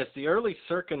say this. The early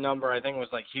circa number, I think, was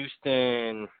like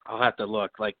Houston, I'll have to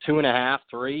look, like 2.5,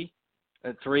 3,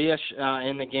 3-ish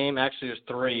in the game. Actually, it was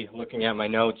 3 looking at my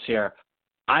notes here.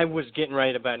 I was getting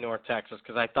ready to bet North Texas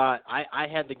because I thought I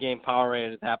had the game power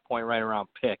rated at that point right around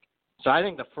pick. So I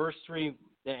think the first 3,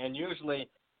 and usually,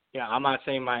 I'm not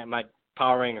saying my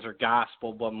power ratings are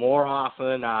gospel, but more often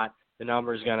than not, the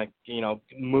number is going to,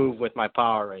 move with my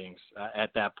power ratings at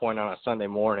that point on a Sunday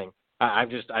morning.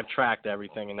 I've tracked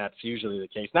everything, and that's usually the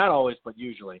case. Not always, but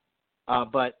usually.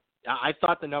 But I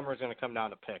thought the number was going to come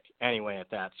down to pick anyway at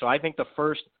that. So I think the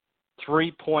first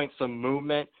 3 points of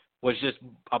movement was just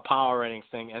a power ratings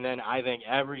thing, and then I think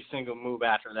every single move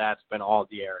after that's been all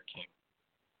D'Eriq King.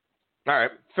 All right,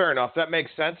 fair enough. That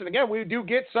makes sense. And again, we do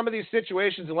get some of these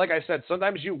situations, and like I said,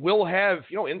 sometimes you will have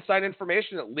inside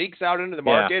information that leaks out into the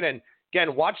market. Yeah. And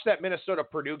again, watch that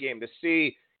Minnesota-Purdue game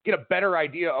to get a better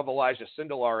idea of Elijah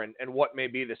Sindelar and what may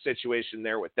be the situation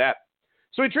there with that.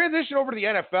 So we transition over to the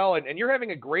NFL, and you're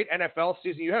having a great NFL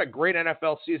season. You had a great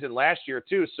NFL season last year,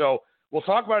 too. So we'll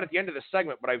talk about it at the end of the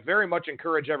segment, but I very much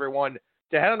encourage everyone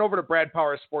to head on over to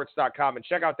BradPowersSports.com and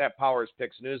check out that Powers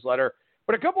Picks newsletter.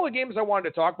 But a couple of games I wanted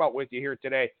to talk about with you here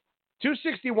today.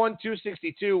 261,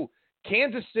 262,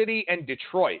 Kansas City and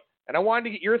Detroit. And I wanted to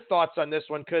get your thoughts on this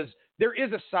one because there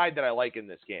is a side that I like in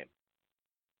this game.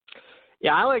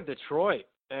 Yeah, I like Detroit.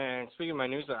 And speaking of my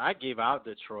newsletter, I gave out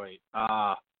Detroit.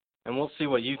 And we'll see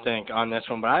what you think on this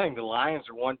one. But I think the Lions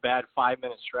are one bad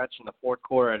 5-minute stretch in the fourth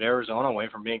quarter at Arizona away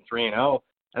from being 3-0.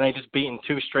 And they just beaten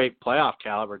 2 straight playoff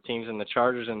caliber teams in the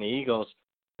Chargers and the Eagles.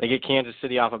 They get Kansas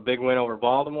City off a big win over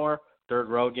Baltimore. 3rd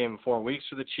road game in 4 weeks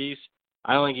for the Chiefs.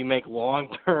 I don't think you make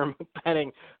long-term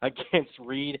betting against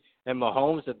Reed and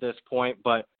Mahomes at this point.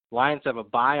 But Lions have a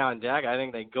bye on deck. I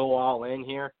think they go all in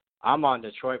here. I'm on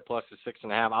Detroit plus the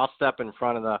 6.5. I'll step in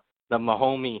front of the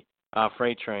Mahomey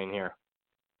freight train here.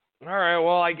 All right.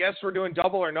 Well, I guess we're doing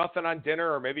double or nothing on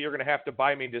dinner, or maybe you're going to have to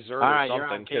buy me dessert or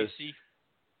something. You're on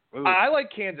KC. I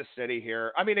like Kansas City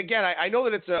here. I mean, again, I know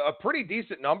that it's a pretty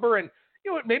decent number, and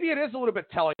maybe it is a little bit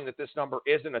telling that this number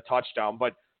isn't a touchdown.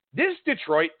 But this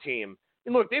Detroit team,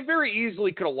 and look, they very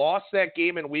easily could have lost that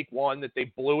game in week 1 that they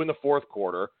blew in the fourth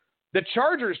quarter. The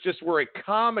Chargers just were a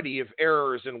comedy of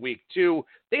errors in week 2.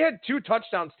 They had 2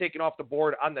 touchdowns taken off the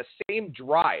board on the same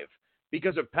drive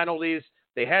because of penalties.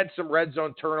 They had some red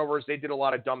zone turnovers. They did a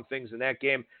lot of dumb things in that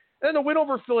game. And then the win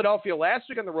over Philadelphia last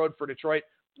week on the road for Detroit.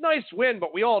 Nice win,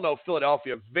 but we all know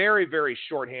Philadelphia very, very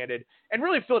shorthanded. And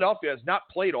really, Philadelphia has not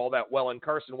played all that well in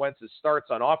Carson Wentz's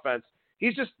starts on offense.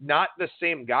 He's just not the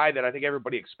same guy that I think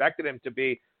everybody expected him to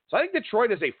be. So I think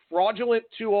Detroit is a fraudulent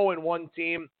 2-0-1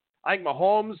 team. I think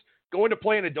Mahomes going to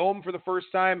play in a dome for the first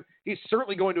time. He's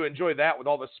certainly going to enjoy that with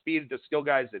all the speed, the skill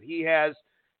guys that he has.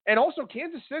 And also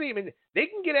Kansas City, I mean, they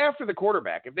can get after the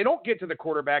quarterback. If they don't get to the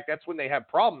quarterback, that's when they have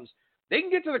problems. They can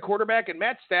get to the quarterback, and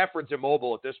Matt Stafford's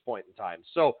immobile at this point in time.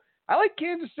 So I like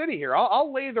Kansas City here.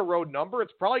 I'll lay the road number.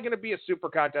 It's probably going to be a super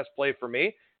contest play for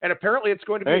me. And apparently it's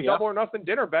going to be a double or nothing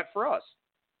dinner bet for us.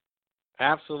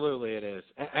 Absolutely it is.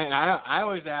 And I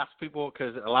always ask people,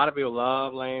 because a lot of people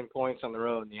love laying points on the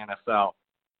road in the NFL.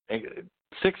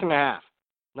 6.5.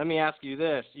 Let me ask you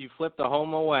this. You flip the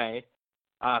home away,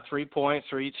 3 points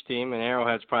for each team, and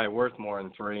Arrowhead's probably worth more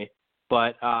than 3.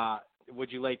 But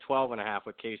would you lay 12.5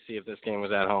 with KC if this game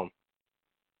was at home?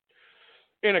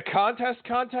 In a contest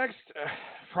context,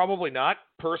 probably not.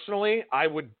 Personally, I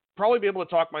would probably be able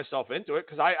to talk myself into it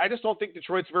because I just don't think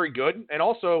Detroit's very good. And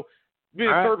also, be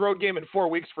the third road game in 4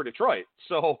 weeks for Detroit.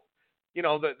 So, you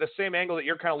know, the same angle that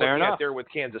you're kind of looking at there with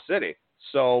Kansas City.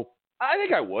 So I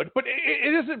think I would. But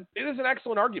it is an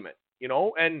excellent argument, you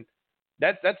know, and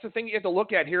that's the thing you have to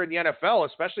look at here in the NFL,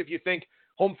 especially if you think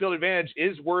home field advantage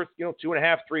is worth,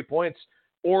 2.5, 3 points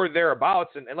or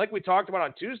thereabouts. And like we talked about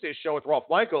on Tuesday's show with Ralph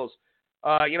Michaels,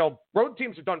 road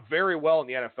teams have done very well in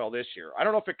the NFL this year. I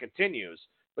don't know if it continues,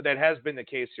 but that has been the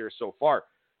case here so far.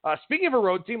 Speaking of a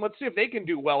road team, let's see if they can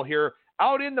do well here.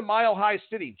 Out in the Mile High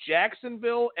City,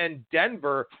 Jacksonville and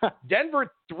Denver.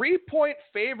 Denver 3-point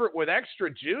favorite with extra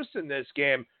juice in this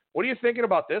game. What are you thinking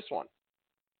about this one?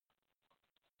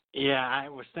 Yeah, I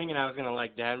was thinking I was going to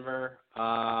like Denver.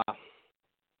 I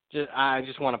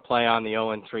just want to play on the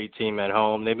 0-3 team at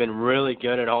home. They've been really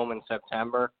good at home in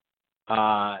September,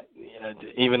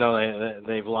 even though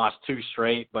they've lost 2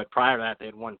 straight. But prior to that, they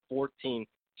had won 14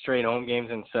 straight home games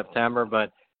in September.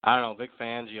 But I don't know, Vic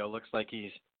Fangio looks like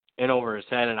he's in over his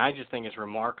head, and I just think it's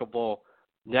remarkable.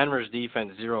 Denver's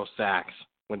defense, 0 sacks.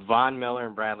 With Von Miller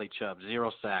and Bradley Chubb,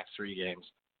 0 sacks, 3 games.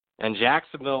 And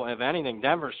Jacksonville, if anything,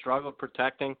 Denver struggled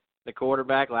protecting the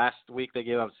quarterback. Last week they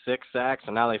gave up 6 sacks,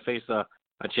 and now they face a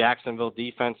Jacksonville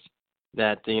defense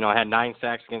that, had 9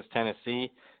 sacks against Tennessee.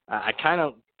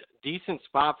 Decent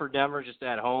spot for Denver just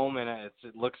at home, and it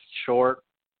looks short.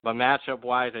 But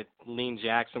matchup-wise, I lean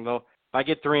Jacksonville. If I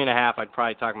get 3.5, I'd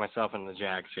probably talk myself into the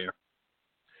Jags here.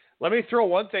 Let me throw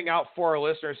one thing out for our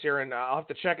listeners here, and I'll have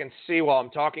to check and see while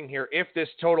I'm talking here if this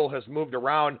total has moved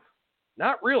around.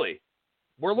 Not really.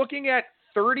 We're looking at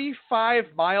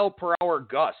 35-mile-per-hour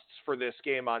gusts for this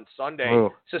game on Sunday. Ooh.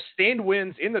 Sustained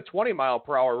winds in the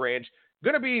 20-mile-per-hour range.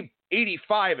 Going to be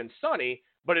 85 and sunny,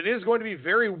 but it is going to be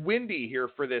very windy here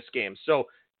for this game. So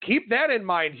keep that in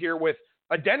mind here with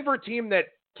a Denver team that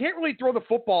can't really throw the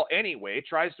football anyway,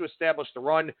 tries to establish the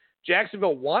run.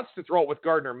 Jacksonville wants to throw it with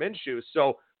Gardner Minshew,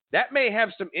 so that may have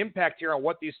some impact here on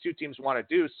what these two teams want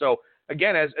to do. So,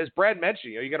 again, as Brad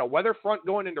mentioned, you got a weather front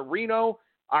going into Reno,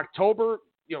 October,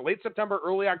 late September,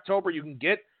 early October. You can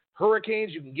get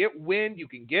hurricanes, you can get wind, you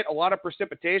can get a lot of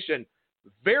precipitation.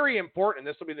 Very important,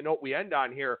 and this will be the note we end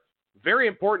on here, very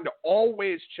important to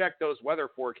always check those weather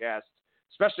forecasts,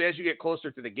 especially as you get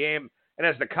closer to the game and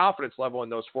as the confidence level in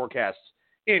those forecasts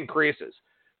increases.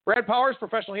 Brad Powers,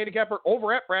 professional handicapper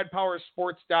over at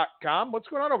bradpowersports.com. What's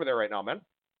going on over there right now, man?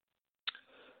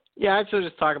 Yeah, I'd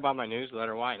just talk about my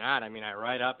newsletter. Why not? I mean, I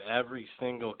write up every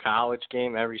single college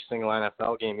game, every single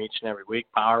NFL game each and every week.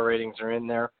 Power ratings are in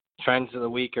there. Trends of the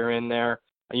week are in there.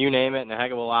 You name it, and a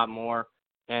heck of a lot more.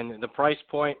 And the price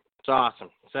point, it's awesome.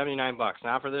 $79.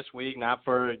 Not for this week, not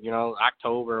for,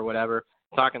 October or whatever.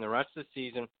 I'm talking the rest of the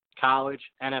season, college,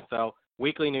 NFL,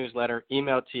 weekly newsletter,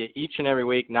 emailed to you each and every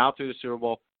week, now through the Super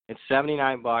Bowl. It's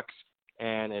 $79,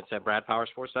 and it's at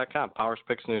bradpowersports.com, Powers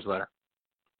Picks newsletter.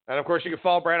 And, of course, you can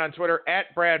follow Brad on Twitter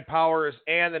at Brad Powers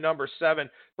and the number 7.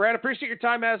 Brad, appreciate your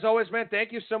time as always, man.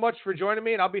 Thank you so much for joining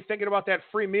me, and I'll be thinking about that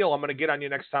free meal I'm going to get on you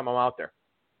next time I'm out there.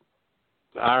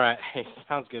 All right. Hey,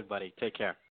 sounds good, buddy. Take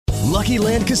care. Lucky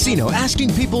Land Casino,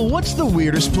 asking people, what's the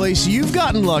weirdest place you've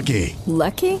gotten lucky?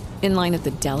 Lucky? In line at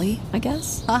the deli, I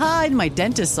guess? Aha, in my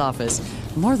dentist's office.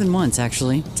 More than once,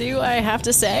 actually. Do I have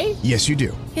to say? Yes, you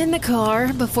do. In the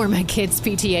car before my kids'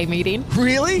 PTA meeting.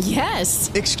 Really? Yes.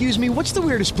 Excuse me, what's the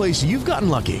weirdest place you've gotten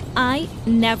lucky? I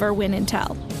never win and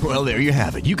tell. Well, there you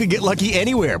have it. You can get lucky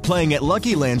anywhere, playing at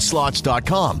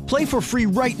LuckyLandSlots.com. Play for free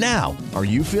right now. Are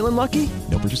you feeling lucky?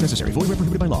 No purchase necessary. Void where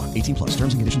prohibited by law. 18 plus.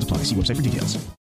 Terms and conditions apply. See website for details.